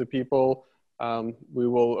each of the people. We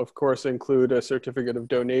will, of course, include a certificate of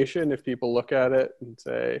donation. If people look at it and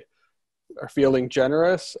say, are feeling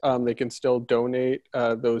generous, they can still donate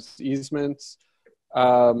those easements.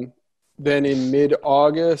 Then in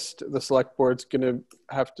mid-August, the select board's going to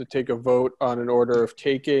have to take a vote on an order of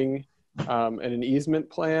taking and an easement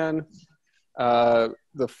plan.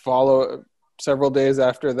 Several days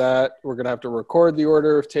after that, we're going to have to record the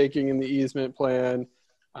order of taking in the easement plan.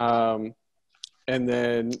 And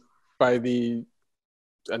then by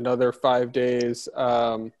another 5 days,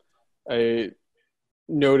 a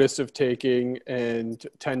notice of taking and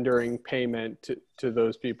tendering payment to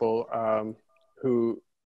those people who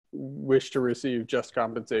wish to receive just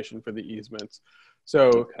compensation for the easements.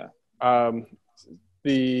 So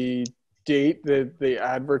the date that the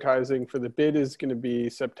advertising for the bid is going to be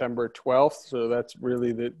September 12th. So that's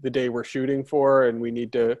really the day we're shooting for. And we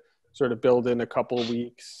need to sort of build in a couple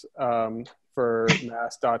weeks for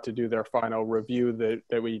MassDOT to do their final review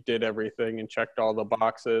that we did everything and checked all the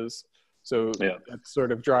boxes. So that's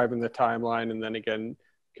sort of driving the timeline. And then again,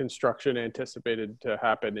 construction anticipated to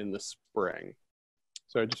happen in the spring.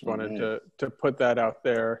 So I just wanted to put that out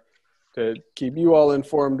there to keep you all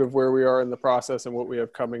informed of where we are in the process and what we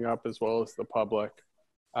have coming up, as well as the public.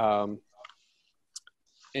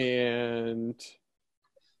 And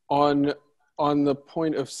on the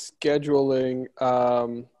point of scheduling,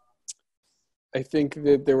 I think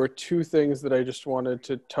that there were two things that I just wanted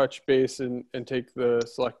to touch base and take the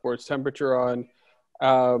select board's temperature on.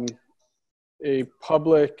 A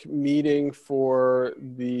public meeting for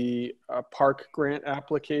the park grant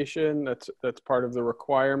application. That's part of the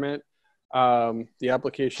requirement. The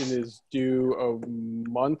application is due a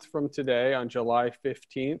month from today on July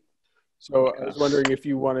 15th. So I was wondering if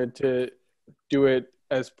you wanted to do it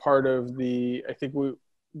as part of the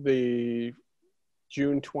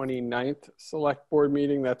June 29th select board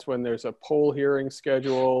meeting. That's when there's a poll hearing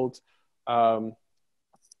scheduled.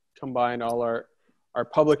 Combine all our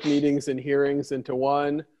public meetings and hearings into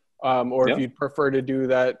one, or if you'd prefer to do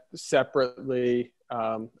that separately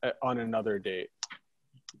on another date.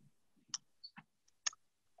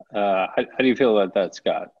 How do you feel about that,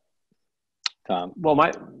 Scott? Tom? Well,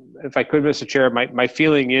 if I could, Mr. Chair, my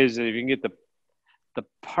feeling is that if you can get the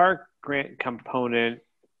park grant component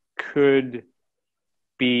could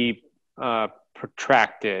be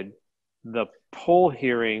protracted, the poll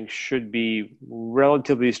hearing should be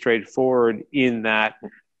relatively straightforward in that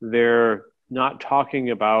they're not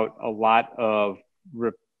talking about a lot of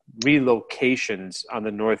relocations on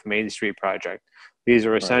the North Main Street project. These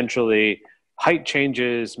are essentially height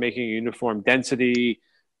changes, making uniform density.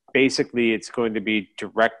 Basically, it's going to be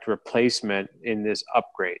direct replacement in this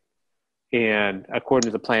upgrade. And according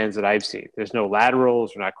to the plans that I've seen, there's no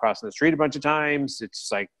laterals. We're not crossing the street a bunch of times.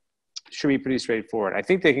 It's like, should be pretty straightforward. I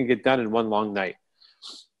think they can get done in one long night.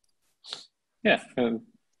 Yeah. And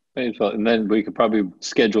then we could probably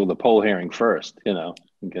schedule the poll hearing first, and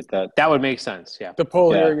get that. That would make sense. Yeah. The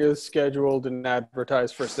poll hearing is scheduled and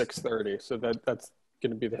advertised for 6:30. So that's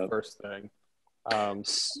going to be the first thing.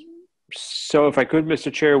 So if I could,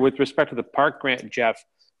 Mr. Chair, with respect to the park grant, Jeff,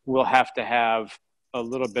 we'll have to have a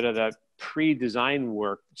little bit of the pre-design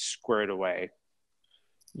work squared away.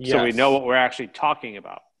 Yes. So we know what we're actually talking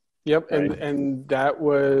about. Yep, right. And that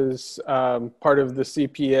was part of the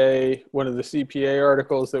CPA, one of the CPA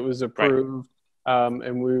articles that was approved. Right.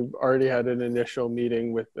 And we've already had an initial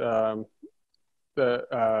meeting with the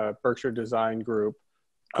Berkshire Design Group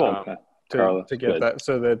to get that,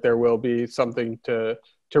 so that there will be something to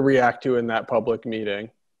react to in that public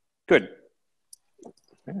meeting. Good.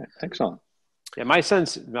 Yeah, excellent. Yeah, my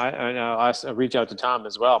sense, I'll reach out to Tom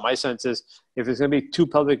as well. My sense is if it's going to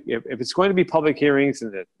be if it's going to be public hearings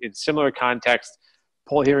in similar context,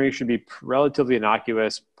 poll hearings should be relatively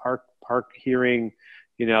innocuous. Park hearing,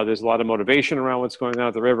 there's a lot of motivation around what's going on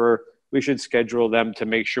at the river. We should schedule them to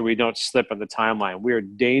make sure we don't slip on the timeline. We are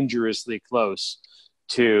dangerously close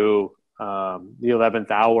to the 11th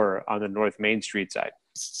hour on the North Main Street side.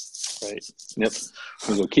 Right. Yep.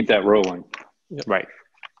 We'll keep that rolling. Yep. Right.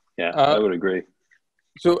 Yeah, I would agree.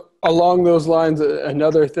 So along those lines,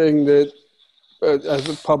 another thing that as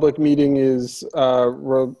a public meeting is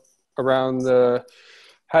around the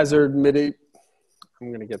hazard mitigation. I'm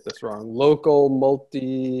going to get this wrong. Local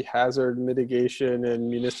multi-hazard mitigation and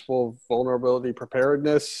municipal vulnerability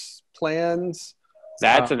preparedness plans.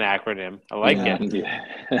 That's an acronym. I like it.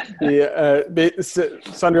 The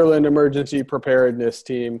Sunderland Emergency Preparedness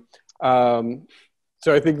Team. So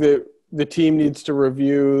I think that the team needs to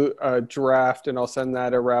review a draft, and I'll send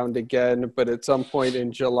that around again. But at some point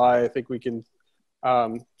in July, I think we can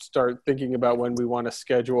start thinking about when we want to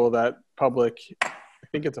schedule that public. I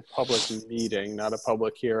think it's a public meeting, not a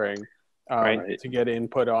public hearing, to get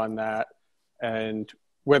input on that, and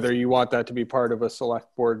whether you want that to be part of a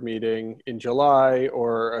select board meeting in July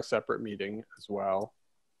or a separate meeting as well.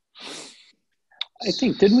 I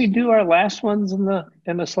think, didn't we do our last ones in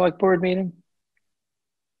the select board meeting?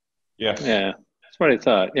 Yeah. Yeah, that's what I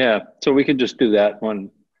thought. Yeah, so we could just do that one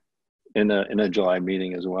in a July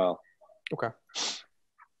meeting as well. Okay.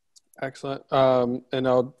 Excellent. And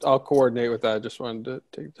I'll coordinate with that. I just wanted to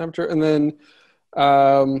take the temperature. And then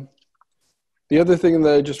the other thing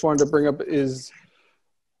that I just wanted to bring up is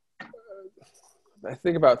I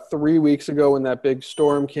think about 3 weeks ago when that big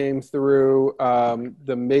storm came through,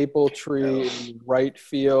 the maple tree in right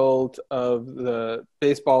field of the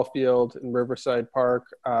baseball field in Riverside Park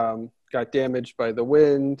got damaged by the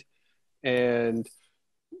wind. And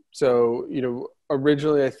so,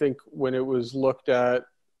 originally I think when it was looked at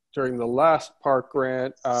during the last park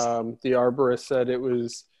grant, the arborist said it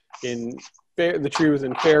was the tree was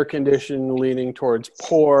in fair condition, leaning towards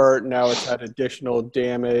poor. Now it's had additional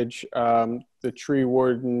damage. The tree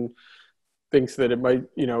warden thinks that it might,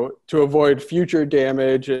 to avoid future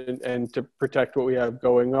damage and to protect what we have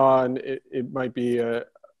going on, it might be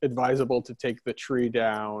advisable to take the tree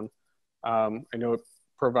down. I know it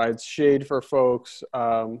provides shade for folks,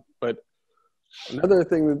 but another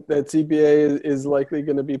thing that CPA is likely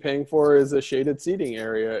going to be paying for is a shaded seating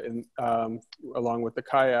area along with the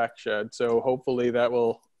kayak shed. So hopefully that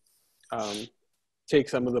will take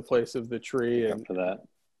some of the place of the tree and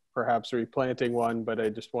perhaps replanting one. But I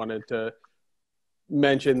just wanted to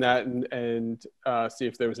mention that and see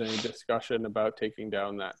if there was any discussion about taking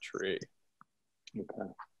down that tree.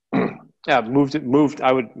 Okay. Yeah, moved.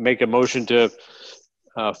 I would make a motion to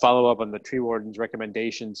follow up on the tree warden's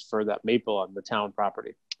recommendations for that maple on the town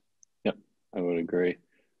property. Yep, I would agree.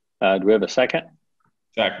 Do we have a second?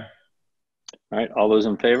 Second. All right, all those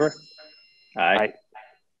in favor? Aye.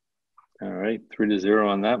 All right, 3-0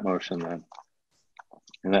 on that motion then.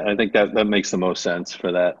 And I think that makes the most sense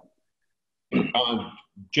for that.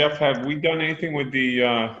 Jeff, have we done anything with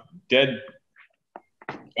the dead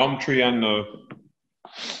elm tree on the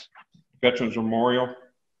Veterans Memorial?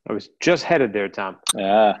 I was just headed there, Tom.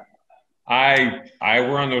 Yeah. I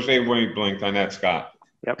were on those wavelengths on that, Scott.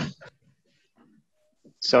 Yep.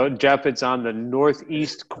 So, Jeff, it's on the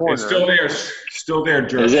northeast corner. It's still there,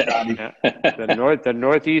 Jeff. Is it? Yeah. The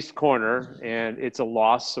northeast corner, and it's a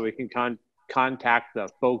loss, so we can contact the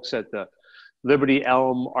folks at the Liberty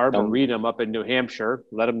Elm Arboretum up in New Hampshire.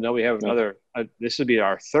 Let them know we have another, this would be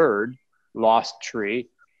our third lost tree.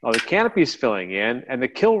 The canopy's filling in, and the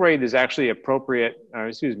kill rate is actually appropriate,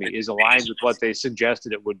 is aligned with what they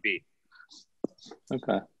suggested it would be.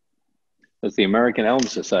 Okay. That's the American Elm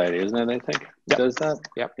Society, isn't it, I think? Yep. Does that?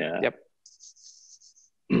 Yep. Yeah. Yep.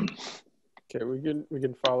 Okay, we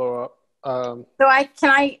can follow up. So can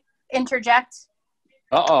I interject?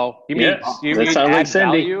 You mean that sounds like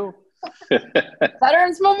Cindy. Value?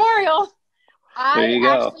 Veterans Memorial. There you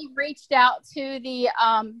I go. actually reached out to the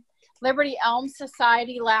Liberty Elm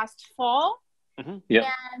Society last fall. Mm-hmm. Yep.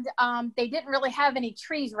 And they didn't really have any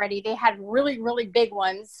trees ready. They had really, really big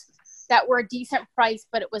ones that were a decent price,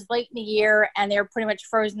 but it was late in the year and they were pretty much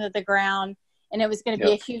frozen to the ground. And it was going to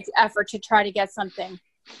be a huge effort to try to get something.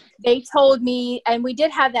 They told me, and we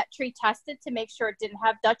did have that tree tested to make sure it didn't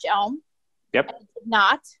have Dutch elm. Yep. And it did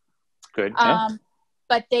not. Good.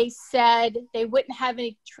 But they said they wouldn't have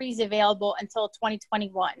any trees available until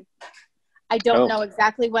 2021. I don't know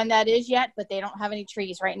exactly when that is yet, but they don't have any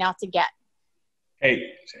trees right now to get.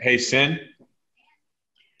 Hey, Sin.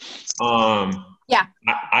 Yeah.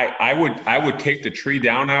 I would take the tree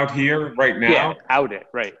down out here right now. Yeah, out it,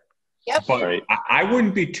 right. Yep. But I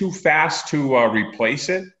wouldn't be too fast to replace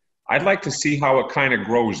it. I'd like to see how it kind of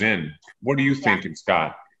grows in. What are you thinking,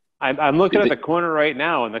 Scott? I'm looking at the corner right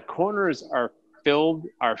now, and the corners are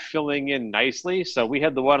filling in nicely. So we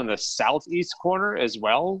had the one on the southeast corner as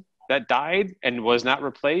well that died and was not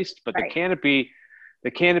replaced. But the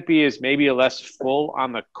canopy is maybe less full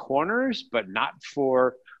on the corners, but not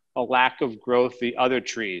for a lack of growth the other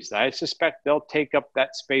trees. I suspect they'll take up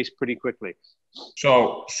that space pretty quickly.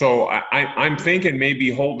 So I'm thinking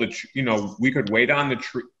maybe we could wait on the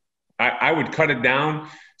tree. I would cut it down,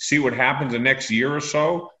 see what happens the next year or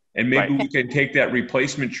so, and maybe we can take that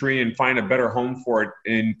replacement tree and find a better home for it,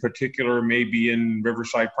 in particular, maybe in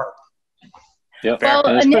Riverside Park. Yeah, well,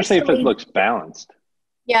 and especially if it looks balanced.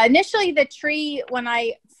 Yeah, initially the tree, when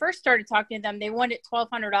I first started talking to them, they wanted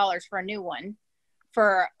 $1,200 for a new one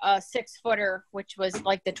for a 6-footer, which was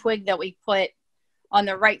like the twig that we put on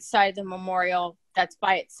the right side of the memorial that's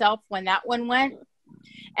by itself when that one went.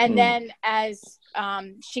 And then as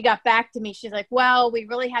she got back to me, she's like, well, we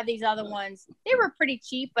really have these other ones. They were pretty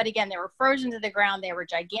cheap, but again, they were frozen to the ground. They were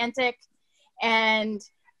gigantic. And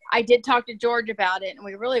I did talk to George about it, and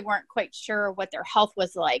we really weren't quite sure what their health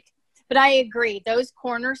was like. But I agree. Those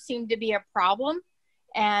corners seem to be a problem.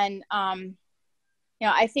 And,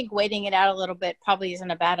 I think waiting it out a little bit probably isn't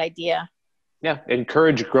a bad idea. Yeah,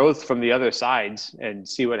 encourage growth from the other sides and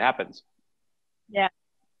see what happens. Yeah,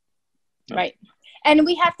 right. And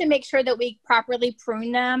we have to make sure that we properly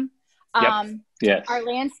prune them. Yes. Our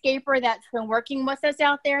landscaper that's been working with us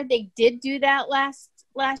out there, they did do that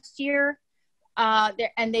last year.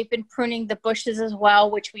 And they've been pruning the bushes as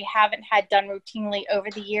well, which we haven't had done routinely over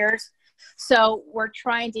the years. So we're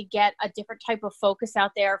trying to get a different type of focus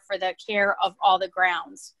out there for the care of all the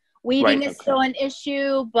grounds. Weeding is still an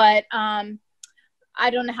issue, but I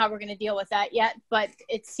don't know how we're going to deal with that yet, but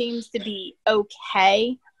it seems to be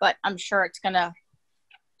okay, but I'm sure it's going to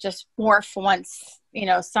just morph once,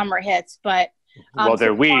 summer hits, but. Well,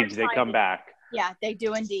 they're weeds, they come back. Yeah, they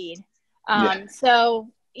do indeed. So,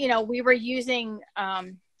 we were using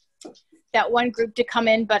that one group to come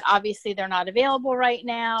in, but obviously they're not available right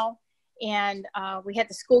now. And we had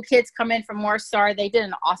the school kids come in from Moorstar. They did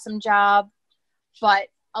an awesome job, but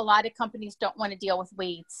a lot of companies don't want to deal with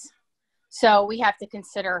weeds. So we have to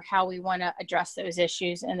consider how we want to address those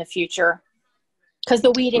issues in the future, because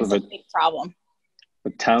the weeding is a big problem.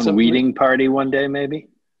 A town weeding party one day, maybe?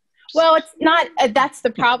 Well, it's not, that's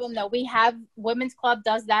the problem though. We have Women's Club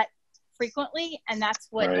does that frequently, and that's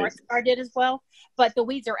what North Star did as well. But the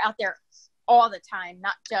weeds are out there all the time,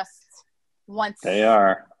 not just once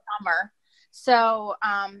summer. So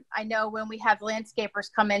I know when we have landscapers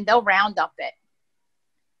come in, they'll round up it.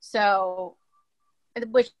 So,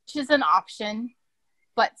 which is an option,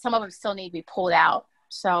 but some of them still need to be pulled out.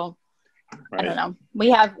 So I don't know.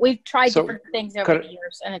 We've tried different things over the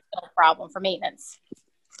years, and it's no problem for maintenance.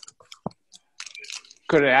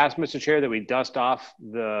 Could I ask, Mr. Chair, that we dust off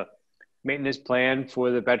the maintenance plan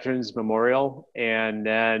for the Veterans Memorial and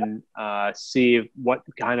then see what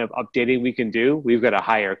kind of updating we can do? We've got a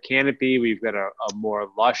higher canopy. We've got a more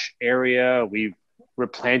lush area. We've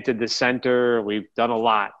replanted the center. We've done a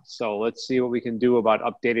lot. So let's see what we can do about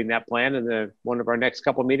updating that plan in one of our next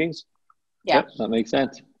couple meetings. Yeah, yep, that makes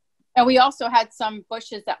sense. And we also had some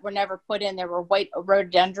bushes that were never put in. There were white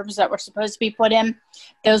rhododendrons that were supposed to be put in.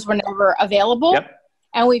 Those were never available. Yep.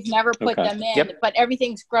 And we've never put them in, Yep. but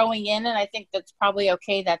everything's growing in, and I think that's probably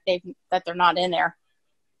okay that they're not in there.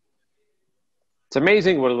 It's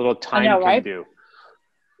amazing what a little time know, can right? do.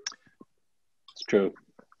 It's true.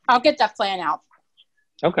 I'll get that plan out.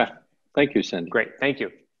 Okay. Thank you, Cindy. Great, thank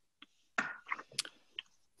you.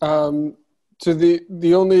 So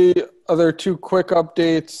the only other two quick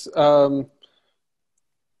updates,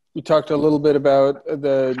 we talked a little bit about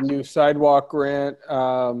the new sidewalk grant.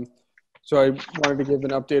 So I wanted to give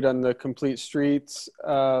an update on the Complete Streets.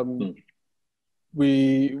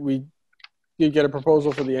 We did get a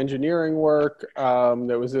proposal for the engineering work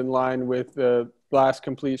that was in line with the last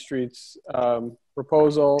Complete Streets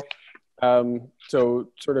proposal. So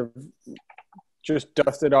sort of just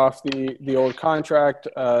dusted off the old contract,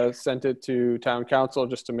 sent it to town council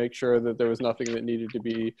just to make sure that there was nothing that needed to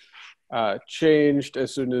be changed.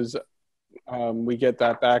 As soon as we get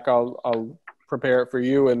that back, I'll prepare it for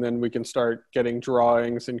you, and then we can start getting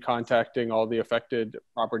drawings and contacting all the affected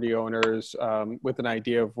property owners with an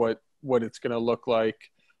idea of what it's going to look like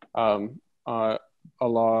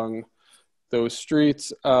along those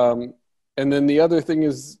streets. And then the other thing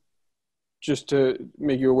is just to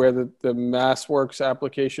make you aware that the MassWorks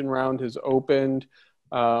application round has opened.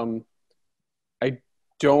 I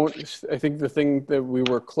think the thing that we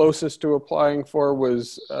were closest to applying for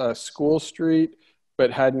was School Street, but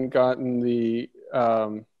hadn't gotten the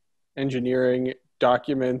engineering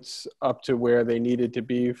documents up to where they needed to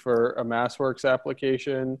be for a MassWorks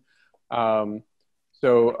application. So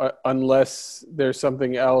unless there's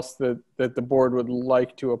something else that the board would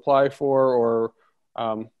like to apply for, or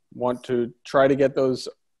want to try to get those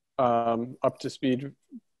up to speed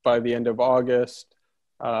by the end of August,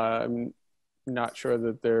 I'm not sure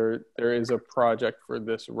that there is a project for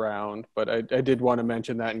this round, but I did want to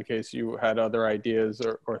mention that in case you had other ideas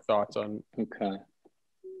or thoughts on. Okay.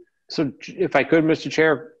 So if I could, Mr.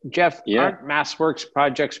 Chair, Jeff, Yeah. aren't MassWorks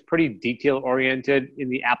projects pretty detail oriented in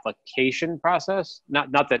the application process?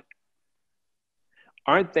 Not that,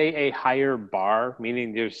 aren't they a higher bar?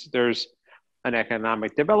 Meaning there's an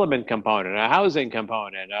economic development component, a housing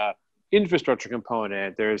component, a infrastructure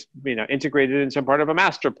component. There's, integrated in some part of a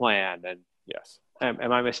master plan. And Yes.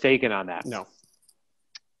 Am I mistaken on that? No.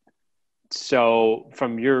 So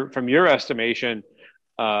from your estimation,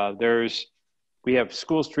 we have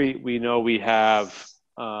School Street. We know we have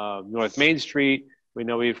North Main Street. We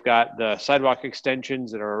know we've got the sidewalk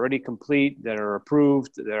extensions that are already complete, that are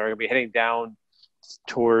approved, that are going to be heading down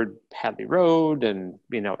toward Hadley Road, and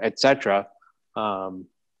et cetera.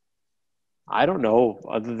 I don't know,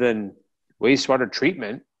 other than wastewater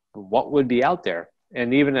treatment, what would be out there.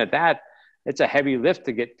 And even at that, it's a heavy lift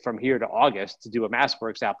to get from here to August to do a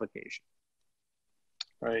MassWorks application.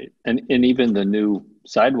 Right. And even the new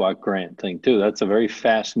sidewalk grant thing too, that's a very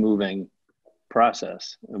fast moving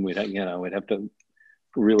process. And we'd have to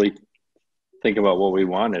really think about what we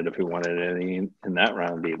wanted, if we wanted anything in that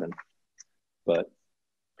round even. But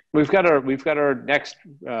we've got our next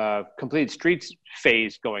Complete Streets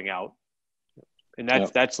phase going out. And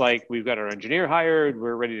that's like, we've got our engineer hired,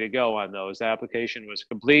 we're ready to go on those. The application was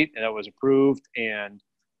complete and it was approved, and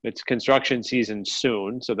it's construction season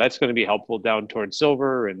soon. So that's going to be helpful down towards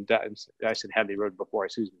Silver, and I said Hadley Road before,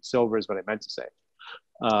 Silver is what I meant to say.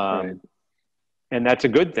 Right. And that's a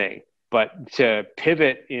good thing. But to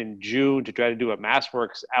pivot in June to try to do a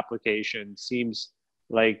MassWorks application seems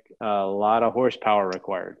like a lot of horsepower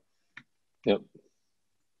required. Yep.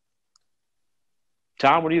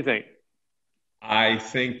 Tom, what do you think? I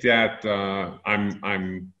think that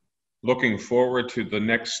I'm looking forward to the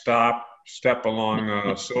next step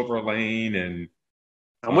along Silver Lane, and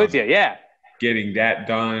I'm with you. Yeah, getting that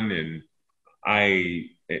done, and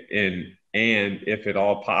if at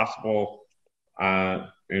all possible,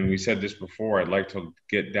 and we said this before, I'd like to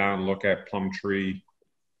get down and look at Plumtree,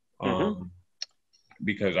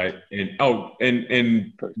 because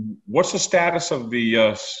and what's the status of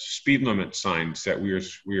the speed limit signs that we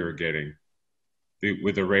are getting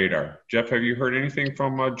with the radar? Jeff, have you heard anything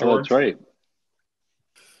from George? Oh, that's right.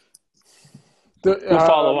 We'll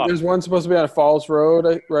follow up. There's one supposed to be on Falls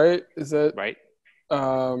Road, right? Is it right?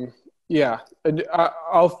 Yeah,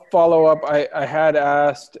 I'll follow up. I had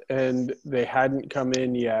asked, and they hadn't come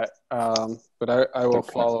in yet, but I will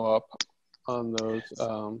follow up on those.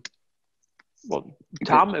 Well,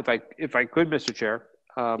 Tom, if I could, Mr. Chair.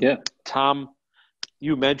 Yeah. Tom,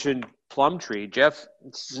 you mentioned Plumtree. Jeff,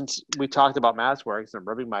 since we talked about MassWorks, I'm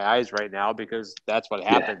rubbing my eyes right now because that's what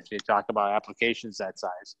happens. You talk about applications that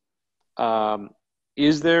size.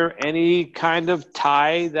 Is there any kind of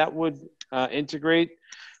tie that would integrate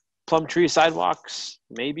Plumtree sidewalks,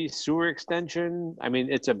 maybe sewer extension? I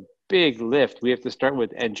mean, it's a big lift. We have to start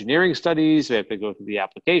with engineering studies. We have to go through the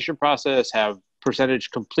application process, have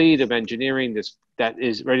percentage complete of engineering that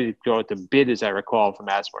is ready to go out to bid, as I recall, from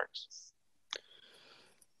MassWorks.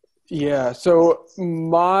 Yeah, so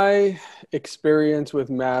my experience with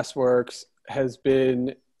MassWorks has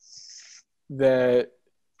been that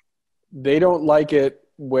they don't like it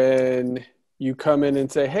when you come in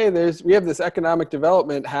and say, hey, we have this economic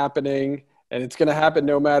development happening and it's going to happen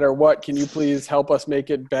no matter what. Can you please help us make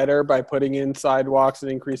it better by putting in sidewalks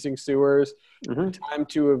and increasing sewers? Mm-hmm. The time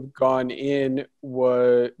to have gone in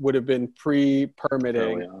would have been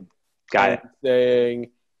pre-permitting. Got it. Saying,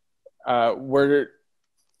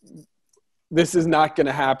 this is not going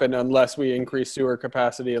to happen unless we increase sewer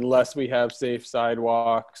capacity, unless we have safe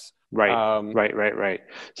sidewalks. Right. Right.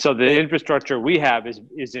 So the infrastructure we have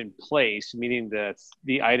is in place, meaning the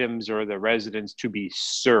items or the residents to be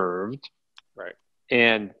served. Right.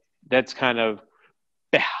 And that's kind of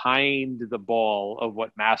behind the ball of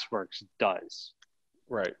what MassWorks does.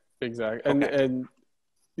 Right. Exactly. Okay. And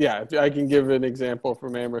yeah, I can give an example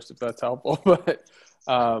from Amherst if that's helpful, but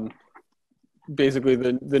basically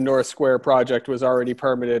the North Square project was already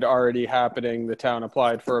permitted, already happening. The town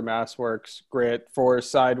applied for a MassWorks grant for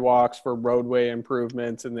sidewalks, for roadway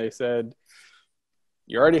improvements, and they said,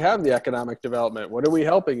 you already have the economic development. What are we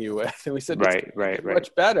helping you with? And we said, right.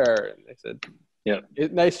 Much better. And they said, yeah,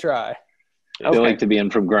 nice try. They like to be in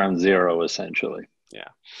from ground zero, essentially. Yeah.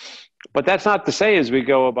 But that's not to say as we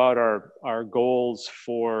go about our goals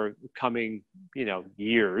for coming,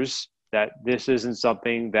 years, that this isn't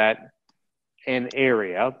something that an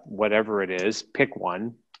area, whatever it is, pick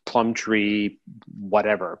one, Plumtree,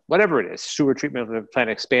 whatever it is, sewer treatment plant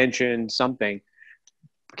expansion, something,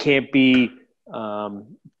 can't be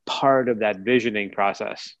part of that visioning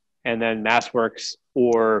process. And then MassWorks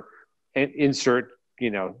or insert,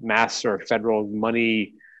 mass or federal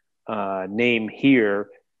money name here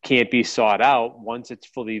can't be sought out once it's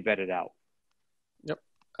fully vetted out. Yep,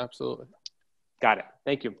 absolutely. Got it.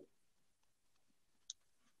 Thank you.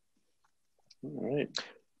 All right.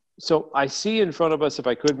 So I see in front of us, if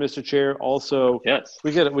I could, Mr. Chair, also, yes,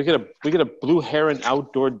 we get a Blue Heron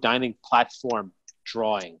outdoor dining platform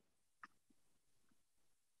drawing.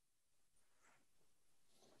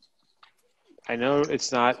 I know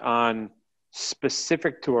it's not on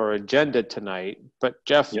specific to our agenda tonight, but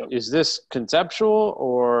Jeff, Is this conceptual,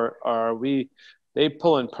 or are they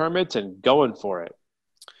pulling permits and going for it?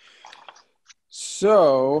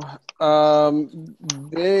 So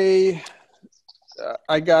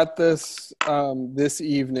I got this this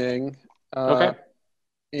evening. Okay.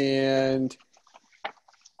 And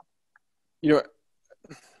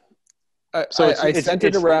I sent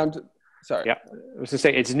it around. Sorry. Yeah, I was to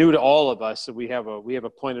say it's new to all of us, so we have a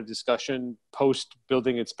point of discussion post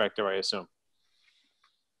building inspector, I assume.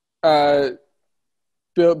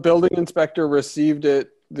 Building inspector received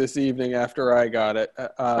it this evening after I got it.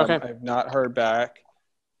 Okay. I've not heard back,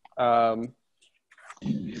 but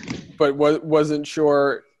wasn't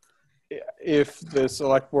sure if the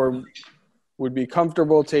select board would be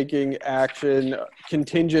comfortable taking action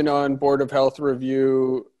contingent on Board of Health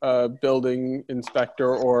review, building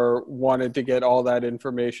inspector, or wanted to get all that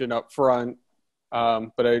information up front.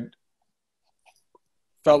 But I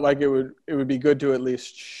felt like it would be good to at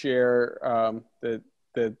least share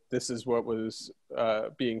that this is what was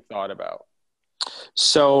being thought about.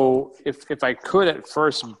 So if I could at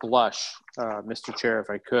first blush, Mr. Chair, if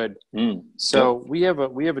I could. So we have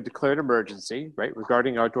a declared emergency, right,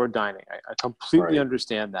 regarding outdoor dining. I completely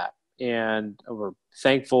understand that. And we're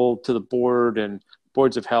thankful to the board and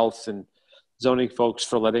boards of health and zoning folks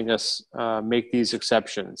for letting us make these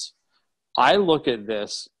exceptions. I look at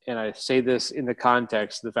this, and I say this in the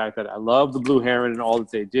context of the fact that I love the Blue Heron and all that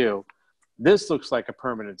they do. This looks like a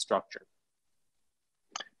permanent structure.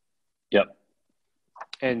 Yep.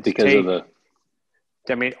 And because of the,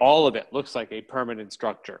 all of it looks like a permanent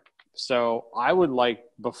structure. So I would like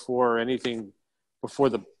if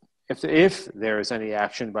there is any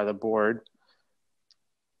action by the board,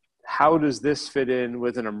 how does this fit in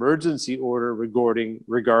with an emergency order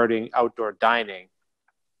regarding outdoor dining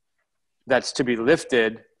that's to be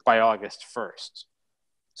lifted by August 1st?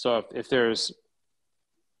 So if there's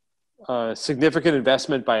a significant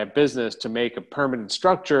investment by a business to make a permanent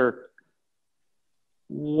structure,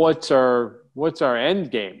 what's our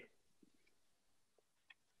end game?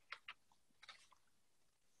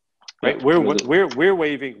 Right, we're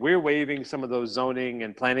waiving some of those zoning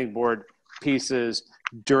and planning board pieces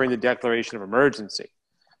during the declaration of emergency.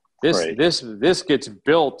 This gets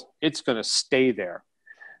built, it's going to stay there.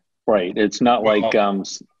 Right. It's not like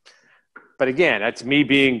But again, that's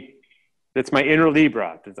my inner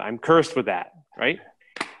Libra. I'm cursed with that, right?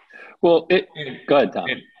 Well, go ahead, Tom.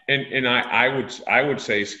 And I would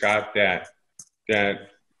say, Scott, that that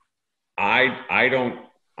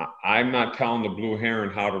I'm not telling the Blue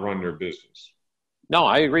Heron how to run their business. No,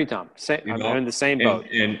 I agree, Tom. You I'm know? in the same boat.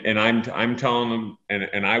 And I'm telling them,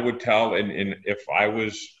 and I would tell, and if I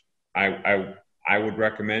was, I would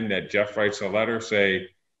recommend that Jeff writes a letter, say,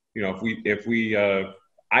 you know, if we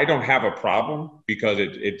I don't have a problem because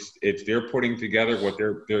it's they're putting together what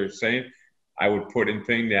they're saying. I would put in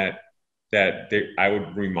thing that I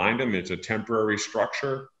would remind them it's a temporary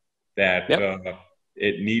structure that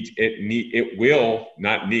it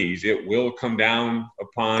will come down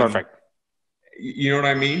upon. Perfect. You know what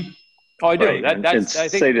I mean? Oh, I do. Right. That's I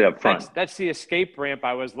think say it up front. that's the escape ramp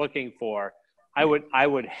I was looking for. I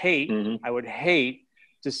would hate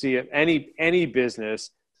to see if any business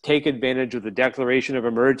take advantage of the declaration of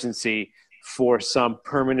emergency for some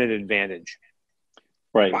permanent advantage.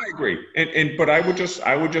 Right. I agree. But I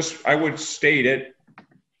would state it,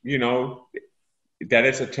 you know, that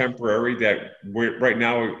it's a temporary, that right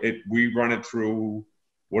now we run it through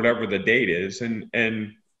whatever the date is.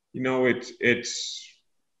 And you know,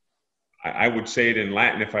 I would say it in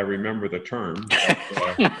Latin if I remember the term.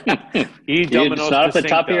 It's not off the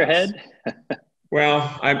top of your head? Well,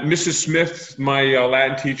 Mrs. Smith, my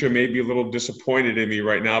Latin teacher, may be a little disappointed in me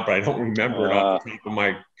right now, but I don't remember it off the top of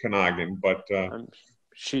my noggin. But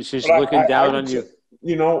she's looking down on you.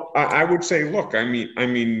 You know, I would say, look, I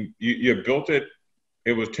mean, you built it.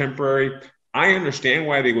 It was temporary. I understand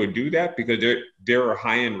why they would do that because they're a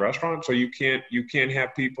high-end restaurant, so you can't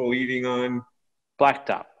have people eating on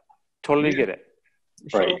blacktop. Totally get it.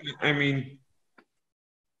 So, right. I mean,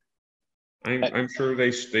 I'm sure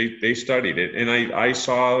they studied it, and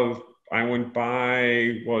I went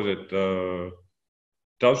by, what was it,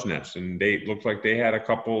 Dove's Nest, and they looked like they had a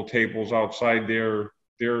couple tables outside their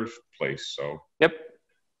place. So yep.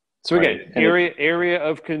 So again, area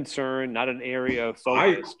of concern, not an area of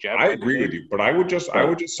focus. Jeff, I agree with you, but I would just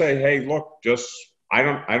say, hey, look, I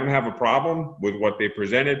don't have a problem with what they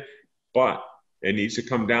presented, but it needs to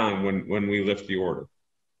come down when we lift the order.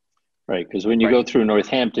 Right, because when you go through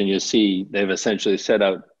Northampton, you see they've essentially set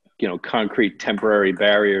out, you know, concrete temporary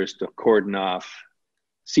barriers to cordon off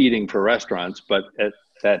seating for restaurants, but at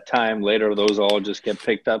that time later, those all just get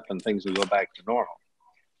picked up and things will go back to normal.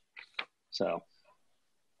 So.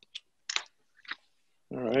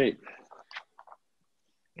 All right.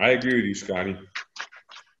 I agree with you, Scotty.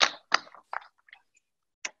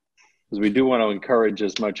 Because we do want to encourage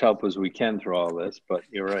as much help as we can through all this, but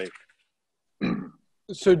you're right.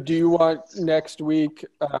 So do you want next week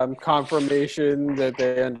confirmation that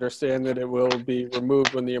they understand that it will be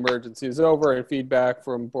removed when the emergency is over and feedback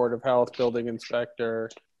from Board of Health, building inspector?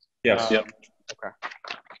 Yes. Yep. Okay.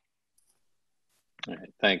 All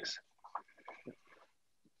right, thanks.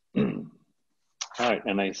 All right,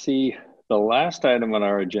 and I see the last item on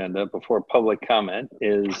our agenda before public comment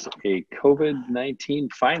is a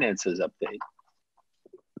COVID-19 finances update.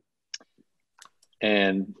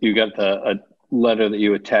 And you got a letter that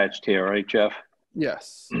you attached here, right, Jeff?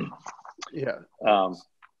 Yes. Yeah.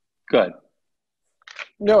 Good.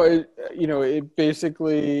 No, it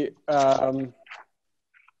basically, I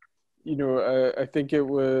think it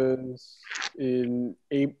was in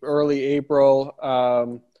early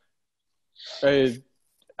April.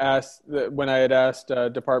 When I had asked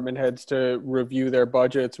department heads to review their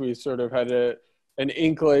budgets, we sort of had an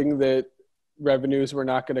inkling that revenues were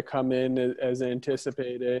not going to come in as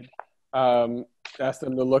anticipated. Asked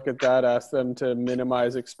them to look at that, asked them to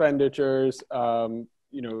minimize expenditures,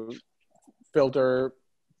 filter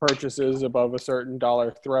purchases above a certain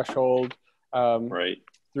dollar threshold,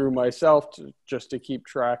 through myself just to keep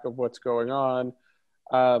track of what's going on.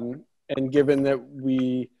 And given that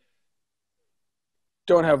we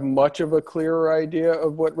don't have much of a clearer idea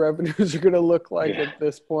of what revenues are going to look like at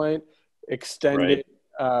this point, extended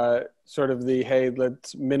sort of hey,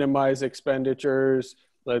 let's minimize expenditures.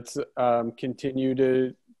 Let's continue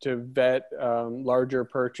to vet larger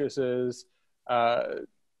purchases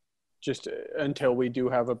just until we do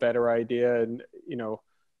have a better idea. And,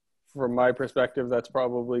 from my perspective, that's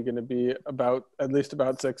probably going to be at least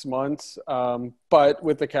about 6 months. But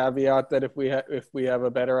with the caveat that if we have a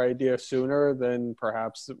better idea sooner, then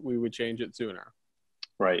perhaps we would change it sooner.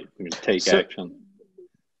 Right. We can take action.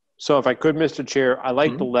 So if I could, Mr. Chair, I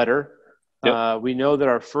like the letter. Yep. We know that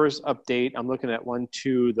our first update, I'm looking at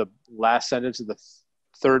the last sentence of the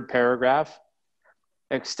third paragraph,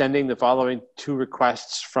 extending the following 2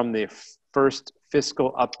 requests from the first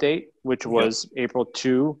fiscal update, which was April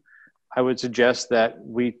 2. I would suggest that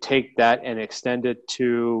we take that and extend it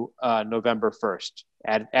to November 1st.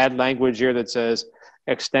 Add language here that says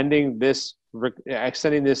extending this,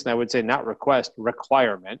 and I would say not request,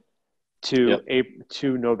 requirement to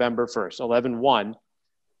to November 1st, 11/1.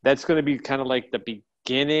 That's going to be kind of like the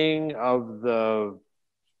beginning of the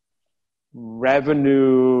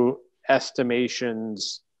revenue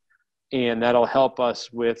estimations, and that'll help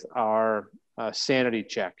us with our sanity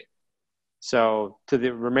check. So to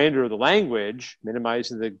the remainder of the language, minimize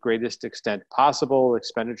to the greatest extent possible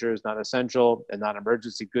expenditures not essential and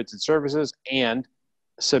non-emergency goods and services, and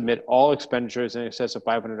submit all expenditures in excess of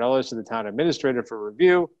 $500 to the town administrator for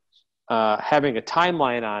review. Having a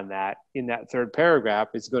timeline on that in that third paragraph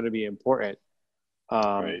is going to be important.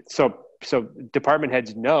 Right. So department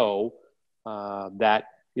heads know that,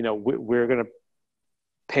 you know, we're going to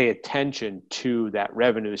pay attention to that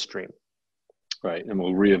revenue stream. Right, and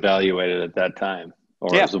we'll reevaluate it at that time,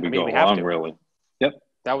 or else we go along, really. Yep.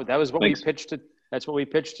 That was what we pitched to. That's what we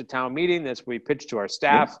pitched to town meeting. That's what we pitched to our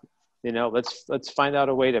staff. Yep. You know, let's find out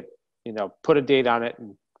a way to, you know, put a date on it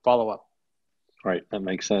and follow up. Right, that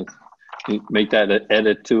makes sense. Can you make that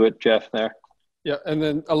edit to it, Jeff, there? Yeah, and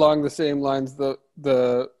then along the same lines,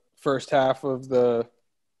 the first half of the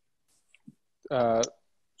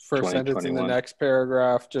first sentence in the next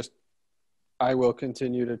paragraph, just I will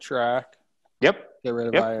continue to track. Yep. Get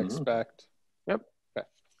rid of I expect. Yep. Okay.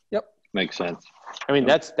 Yep. Makes sense. I mean,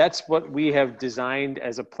 that's what we have designed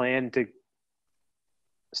as a plan to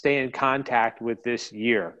stay in contact with this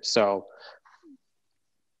year. So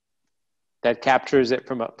that captures it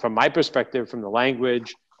from my perspective, from the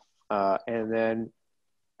language, and then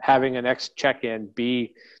having a next check-in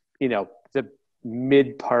be, you know, the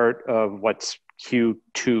mid part of what's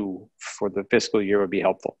Q2 for the fiscal year would be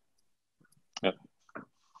helpful. Yep.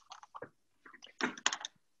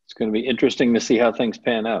 It's going to be interesting to see how things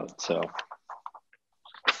pan out. So,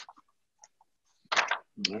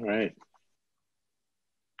 all right.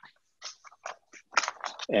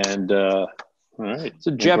 And all right.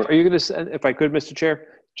 So Jeff, are you going to send, if I could, Mr. Chair,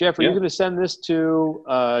 Jeff, are you going to send this to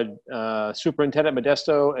Superintendent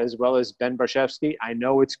Modesto as well as Ben Barshevsky? I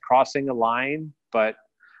know it's crossing a line, but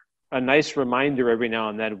a nice reminder every now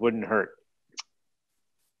and then wouldn't hurt.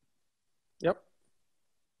 Yep.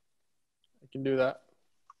 I can do that.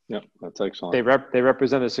 Yep, that's excellent. They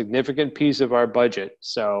represent a significant piece of our budget.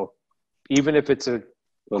 So even if it's a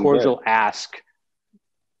cordial ask.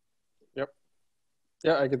 Yep.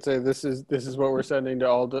 Yeah, I could say this is what we're sending to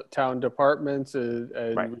all the town departments, and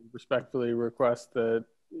we respectfully request that,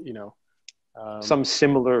 you know, some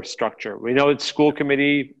similar structure. We know it's school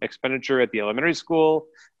committee expenditure at the elementary school,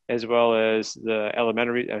 as well as the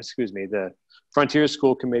the Frontier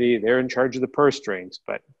School Committee. They're in charge of the purse strings,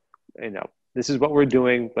 but, you know, this is what we're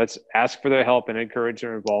doing. Let's ask for their help and encourage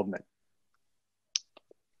their involvement.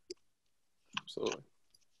 Absolutely.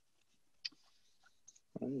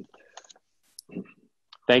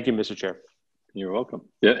 Thank you, Mr. Chair. You're welcome.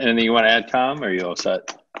 Yeah, anything you want to add, Tom, or are you all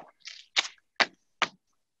set?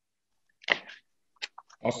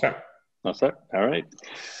 All set. All set. All right.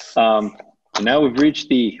 And now we've reached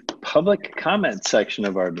the public comment section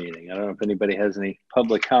of our meeting. I don't know if anybody has any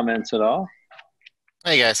public comments at all.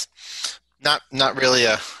 Hey guys, not really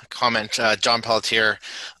a comment. John Pelletier.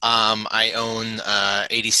 I own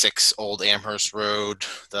 86 Old Amherst Road,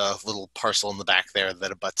 the little parcel in the back there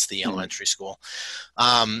that abuts the elementary school,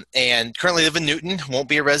 and currently live in Newton. Won't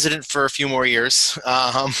be a resident for a few more years,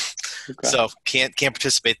 so can't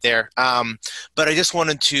participate there. But I just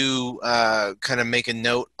wanted to kind of make a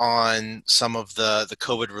note on some of the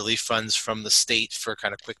COVID relief funds from the state for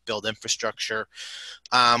kind of quick build infrastructure.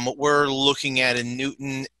 What we're looking at in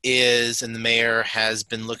Newton is, and the mayor has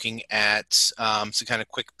been looking at some kind of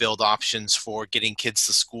quick build options for getting kids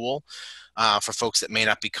to school for folks that may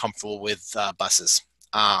not be comfortable with buses.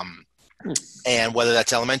 And whether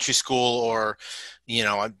that's elementary school or, you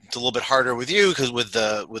know, it's a little bit harder with you because with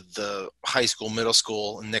the high school, middle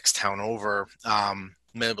school, next town over,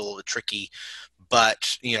 maybe a little bit tricky.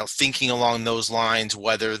 But, you know, thinking along those lines,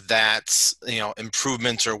 whether that's, you know,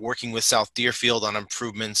 improvements or working with South Deerfield on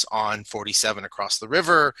improvements on 47 across the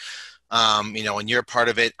river, you know, and you're part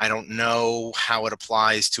of it. I don't know how it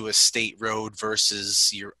applies to a state road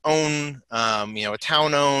versus your own, you know, a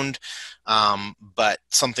town owned, but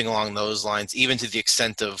something along those lines, even to the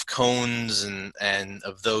extent of cones and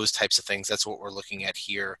of those types of things. That's what we're looking at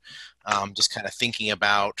here. Just kind of thinking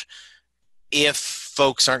about, if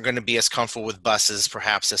folks aren't going to be as comfortable with buses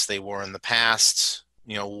perhaps as they were in the past,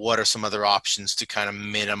 you know, what are some other options to kind of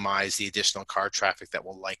minimize the additional car traffic that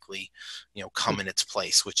will likely, you know, come in its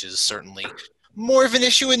place, which is certainly more of an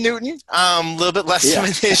issue in Newton, a little bit less of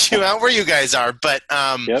an issue out where you guys are, but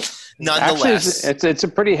nonetheless. Actually, it's a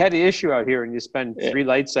pretty heady issue out here, and you spend 3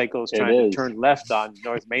 light cycles trying to turn left on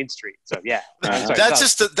North Main Street. So yeah, that's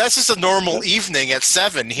just a normal evening at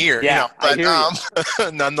 7 here. Yeah,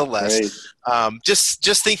 but nonetheless,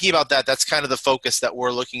 just thinking about that. That's kind of the focus that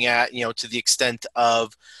we're looking at. To the extent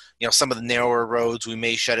of some of the narrower roads, we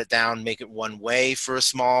may shut it down, make it one way for a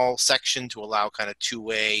small section to allow kind of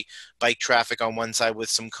 2-way bike traffic on one side with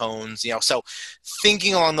some cones. So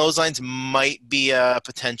thinking along those lines might be a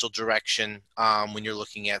potential direction when you're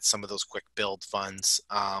looking at some of those quick build funds.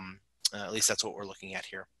 At least that's what we're looking at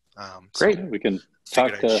here. Great. So we can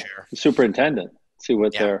talk to the superintendent, see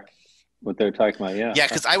what they're talking about. Yeah,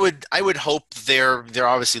 because I would hope they're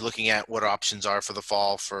obviously looking at what options are for the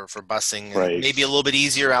fall for busing. And maybe a little bit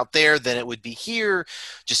easier out there than it would be here,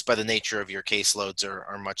 just by the nature of your caseloads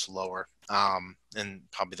are much lower, and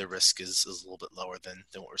probably the risk is a little bit lower than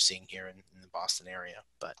what we're seeing here in the Boston area.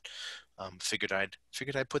 But figured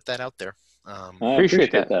I'd put that out there. I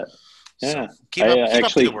appreciate that. Yeah, so keep up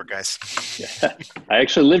the good work, guys. I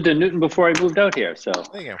actually lived in Newton before I moved out here, so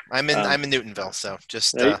there you go. I'm in Newtonville, so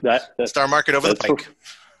just Star Market over the pike.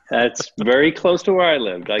 That's very close to where I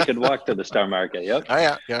lived. I could walk to the Star Market. Yep. Oh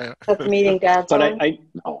yeah. That's meeting downtown. But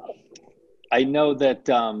I know that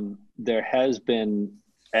there has been,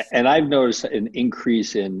 and I've noticed an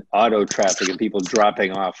increase in auto traffic and people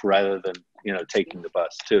dropping off rather than taking the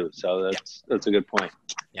bus too. So that's a good point.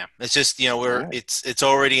 Yeah, it's just it's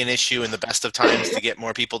already an issue in the best of times to get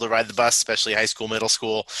more people to ride the bus, especially high school, middle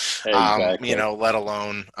school. Exactly. Let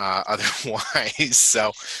alone otherwise.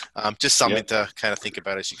 So just something to kind of think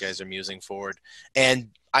about as you guys are musing forward. And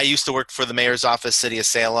I used to work for the mayor's office, City of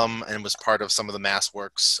Salem, and was part of some of the Mass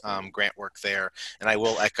Works grant work there. And I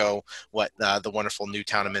will echo what the wonderful new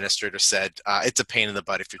town administrator said. It's a pain in the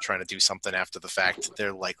butt if you're trying to do something after the fact.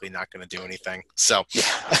 They're likely not going to do anything. So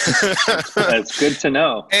that's good to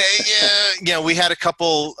know. We had a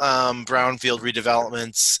couple brownfield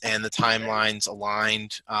redevelopments, and the timelines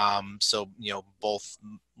aligned. So both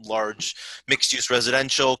large mixed-use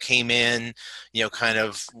residential came in, the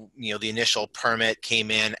initial permit came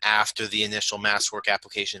in after the initial Mass Work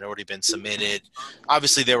application had already been submitted.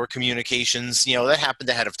 Obviously, there were communications, that happened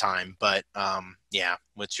ahead of time, but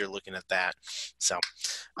once you're looking at that, so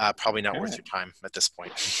probably not worth your time at this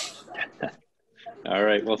point. All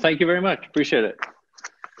right. Well, thank you very much. Appreciate it.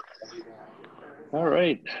 All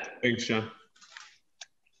right. Thanks, Sean.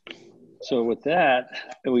 So with that,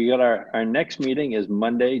 we got our next meeting is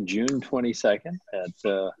Monday, June 22nd at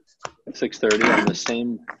 6:30 on the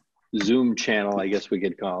same Zoom channel, I guess we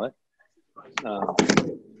could call it.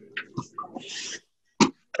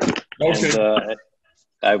 And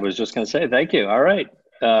I was just going to say thank you. All right.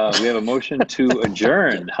 We have a motion to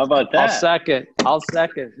adjourn. How about that? I'll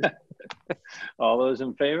second. All those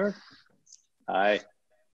in favor? Aye.